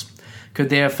homeless. Could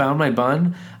they have found my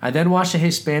bun? I then watched a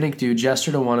Hispanic dude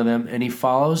gesture to one of them, and he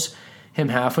follows him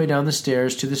halfway down the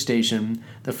stairs to the station.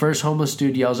 The first homeless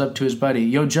dude yells up to his buddy,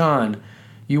 "Yo, John,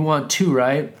 you want 2,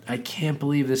 right?" I can't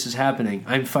believe this is happening.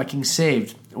 I'm fucking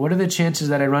saved. What are the chances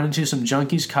that I run into some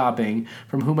junkies copping,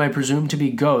 from whom I presume to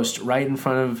be Ghost, right in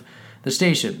front of the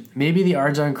station? Maybe the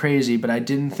odds aren't crazy, but I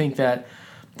didn't think that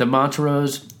the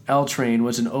Montrose L train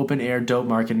was an open-air dope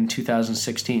market in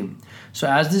 2016. So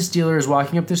as this dealer is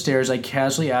walking up the stairs, I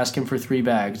casually ask him for 3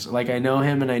 bags, like I know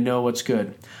him and I know what's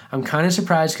good. I'm kind of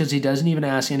surprised because he doesn't even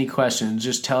ask any questions,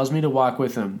 just tells me to walk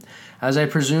with him. As I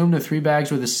presume, the 3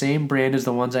 bags were the same brand as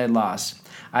the ones I had lost.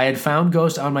 I had found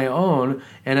Ghost on my own,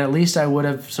 and at least I would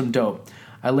have some dope.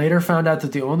 I later found out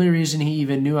that the only reason he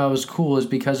even knew I was cool is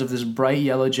because of this bright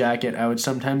yellow jacket I would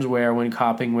sometimes wear when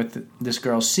copping with this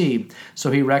girl C,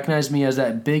 so he recognized me as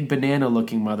that big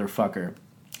banana-looking motherfucker.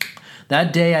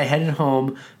 That day I headed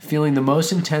home feeling the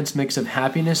most intense mix of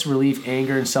happiness, relief,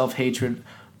 anger, and self-hatred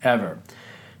ever.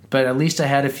 But at least I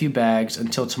had a few bags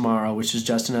until tomorrow, which is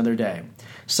just another day.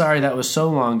 Sorry that was so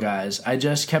long, guys. I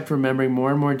just kept remembering more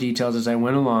and more details as I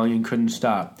went along and couldn't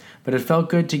stop. But it felt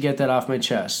good to get that off my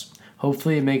chest.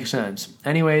 Hopefully it makes sense.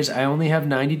 Anyways, I only have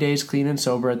 90 days clean and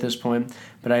sober at this point,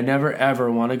 but I never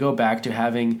ever want to go back to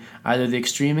having either the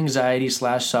extreme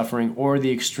anxiety/suffering or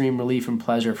the extreme relief and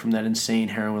pleasure from that insane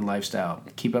heroin lifestyle.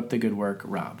 Keep up the good work,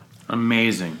 Rob.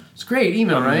 Amazing. It's a great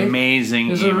email, right? Amazing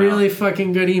email. It's a really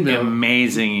fucking good email.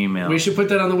 Amazing email. We should put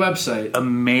that on the website.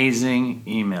 Amazing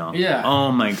email. Yeah.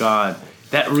 Oh my God.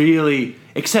 That really...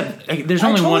 Except, there's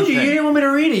only one thing. You didn't want me to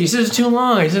read it. You said it's too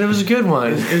long. I said it was a good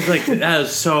one. It was like, that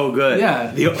was so good.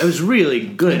 Yeah. It was really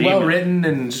good. Well written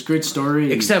and just great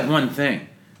story. Except one thing.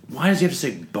 Why does he have to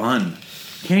say bun?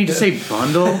 Can't he just say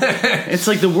bundle? It's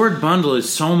like the word bundle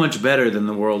is so much better than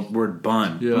the word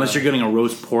bun. Yeah. Unless you're getting a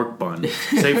roast pork bun.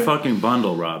 Say fucking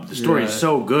bundle, Rob. The story is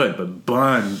so good, but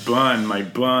bun, my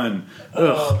bun.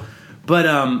 Ugh. But,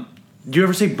 do you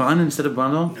ever say bun instead of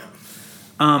bundle?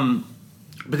 No.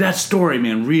 But that story,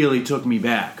 man, really took me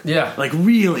back. Yeah. Like,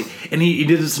 really. And he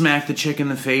didn't smack the chick in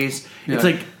the face. Yeah. It's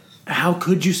like, how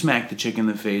could you smack the chick in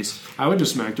the face? I would have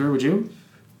smacked her, would you?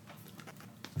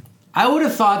 I would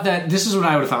have thought that, this is what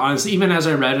I would have thought. Honestly, even as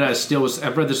I read it,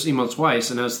 I've read this email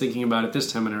twice, and I was thinking about it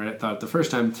this time, and I thought it the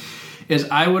first time, is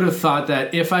I would have thought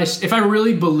that if I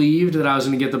really believed that I was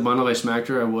going to get the bundle if I smacked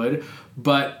her, I would.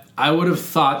 But I would have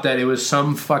thought that it was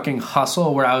some fucking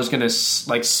hustle where I was going to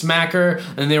smack her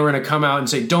and they were going to come out and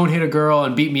say, don't hit a girl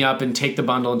and beat me up and take the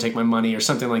bundle and take my money or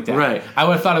something like that. Right. I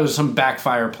would have thought it was some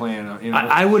backfire plan. You know?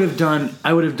 I would have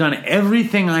done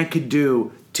everything I could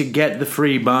do to get the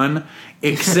free bun,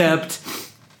 except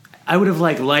I would have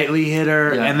like lightly hit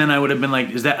her, and then I would have been like,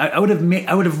 "Is that?" I would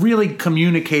have really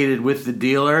communicated with the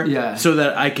dealer, so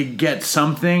that I could get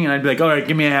something, and I'd be like, "All right,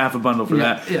 give me a half a bundle for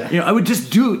that." Yeah. You know, I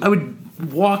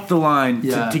would walk the line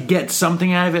to get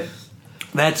something out of it.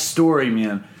 That story,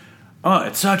 man. Oh,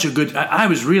 it's such a good. I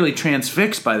was really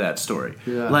transfixed by that story.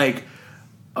 Yeah. Like,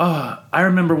 I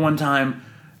remember one time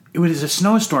it was a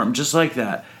snowstorm just like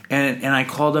that, and I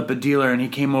called up a dealer, and he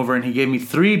came over and he gave me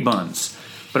 3 buns.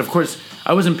 But of course,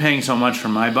 I wasn't paying so much for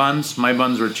my buns. My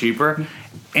buns were cheaper,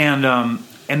 and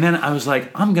then I was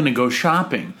like, I'm gonna go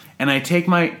shopping, and I take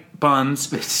my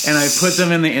buns and I put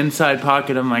them in the inside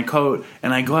pocket of my coat,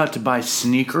 and I go out to buy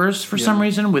sneakers for some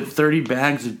reason with 30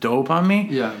 bags of dope on me.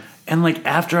 Yeah. And like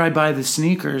after I buy the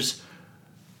sneakers,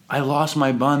 I lost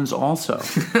my buns also,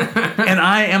 and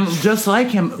I am just like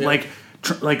him, like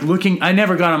looking. I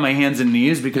never got on my hands and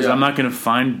knees because I'm not going to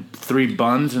find 3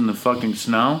 buns in the fucking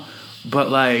snow.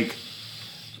 But like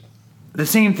the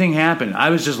same thing happened. I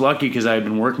was just lucky because I had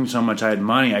been working so much. I had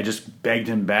money. I just begged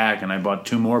him back, and I bought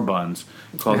 2 more buns.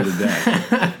 Called it a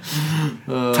day.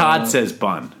 Todd says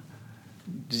bun.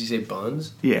 Did he say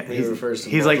buns? Yeah, He refers to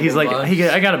he's like buns?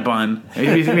 I got a bun.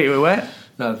 Wait, what?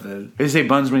 Nothing. Did he say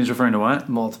buns when he's referring to what?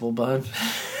 Multiple buns.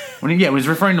 When he's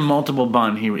referring to multiple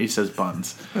bun, he says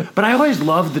buns. But I always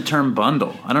loved the term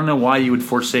bundle. I don't know why you would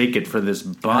forsake it for this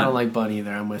bun. I don't like bun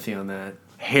either. I'm with you on that.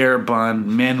 Hair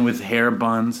bun, men with hair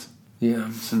buns. Yeah.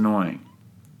 It's annoying.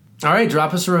 All right,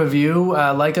 drop us a review.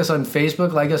 Like us on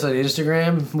Facebook. Like us on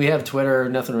Instagram. We have Twitter.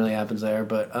 Nothing really happens there,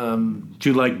 but Do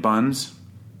you like buns?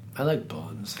 I like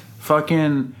buns.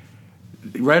 Fucking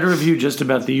write a review just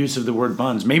about the use of the word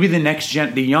buns. Maybe the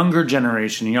younger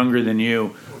generation, younger than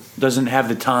you, doesn't have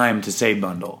the time to say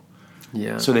bundle.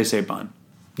 Yeah. So they say bun.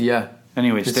 Yeah.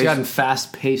 Anyway, It's gotten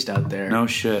fast paced out there. No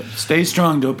shit. Stay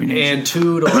strong, Dopey Nation. And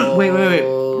toodle. Wait.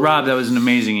 Rob, that was an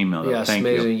amazing email. Yes, Thank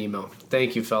amazing you. email.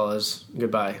 Thank you, fellas.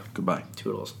 Goodbye. Goodbye.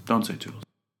 Toodles. Don't say toodles.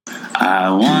 I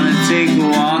wanna take a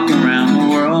walk around the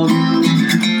world.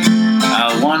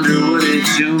 I wonder would it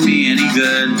do me any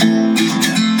good?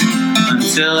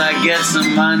 Until I get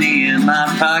some money in my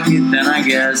pocket, then I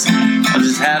guess I'll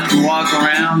just have to walk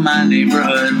around my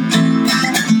neighborhood.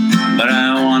 But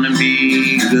I wanna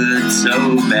be good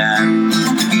so bad.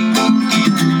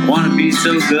 Wanna be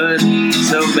so good,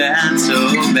 so bad,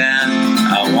 so bad.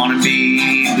 I wanna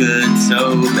be good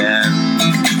so bad.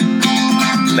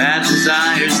 Bad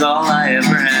desire's all I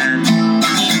ever had.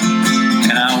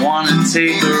 And I wanna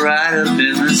take a ride up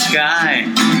in the sky.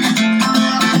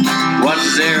 Watch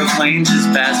this aeroplane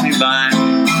just pass me by.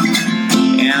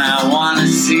 And I wanna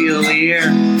see a Lear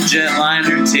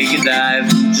jetliner take a dive,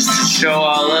 just to show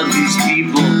all of these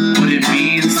people what it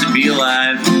means to be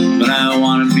alive. But I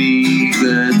wanna be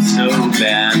good so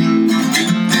bad.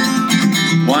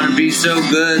 Wanna be so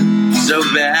good, so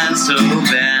bad, so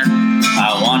bad.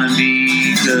 I wanna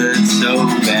be good so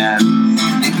bad.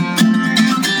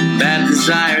 Bad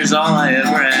desire's all I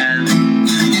ever had.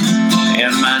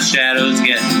 And my shadow's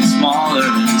getting smaller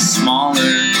and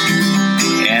smaller.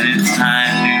 And it's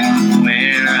time to know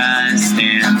where I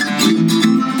stand.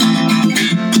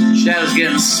 Shadow's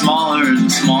getting smaller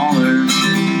and smaller.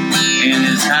 And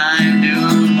it's time to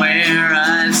know where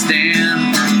I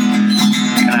stand.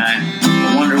 And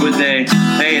I wonder would they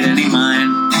pay it any mind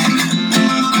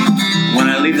when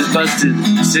I leave this busted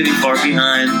city far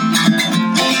behind.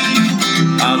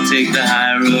 I'll take the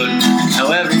high road,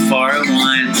 however far it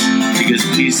winds, because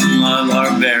peace and love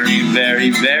are very,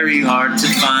 very, very hard to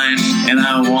find. And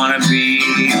I wanna be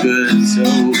good so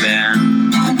bad.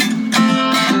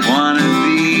 Wanna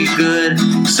be good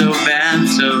so bad,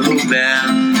 so bad.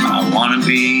 I wanna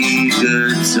be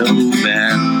good so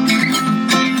bad.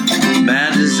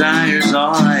 Bad desire's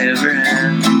all I ever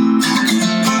had.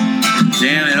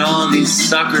 Damn it, all these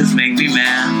suckers make me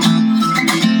mad.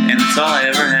 And it's all I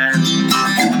ever had.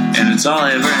 And it's all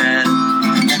I ever had.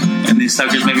 And these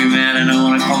suckers make me mad, and I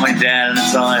wanna call my dad. And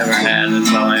it's all I ever had. And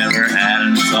it's all I ever had.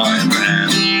 And it's all I ever had.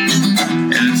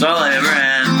 And it's all I ever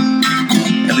had.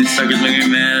 And these suckers make me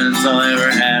mad, and it's all I ever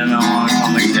had. And I wanna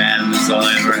call my dad. And it's all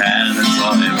I ever had.